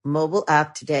Angie mobile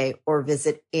app today or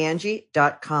visit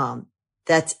Angie.com.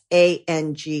 That's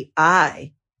ANGI.com.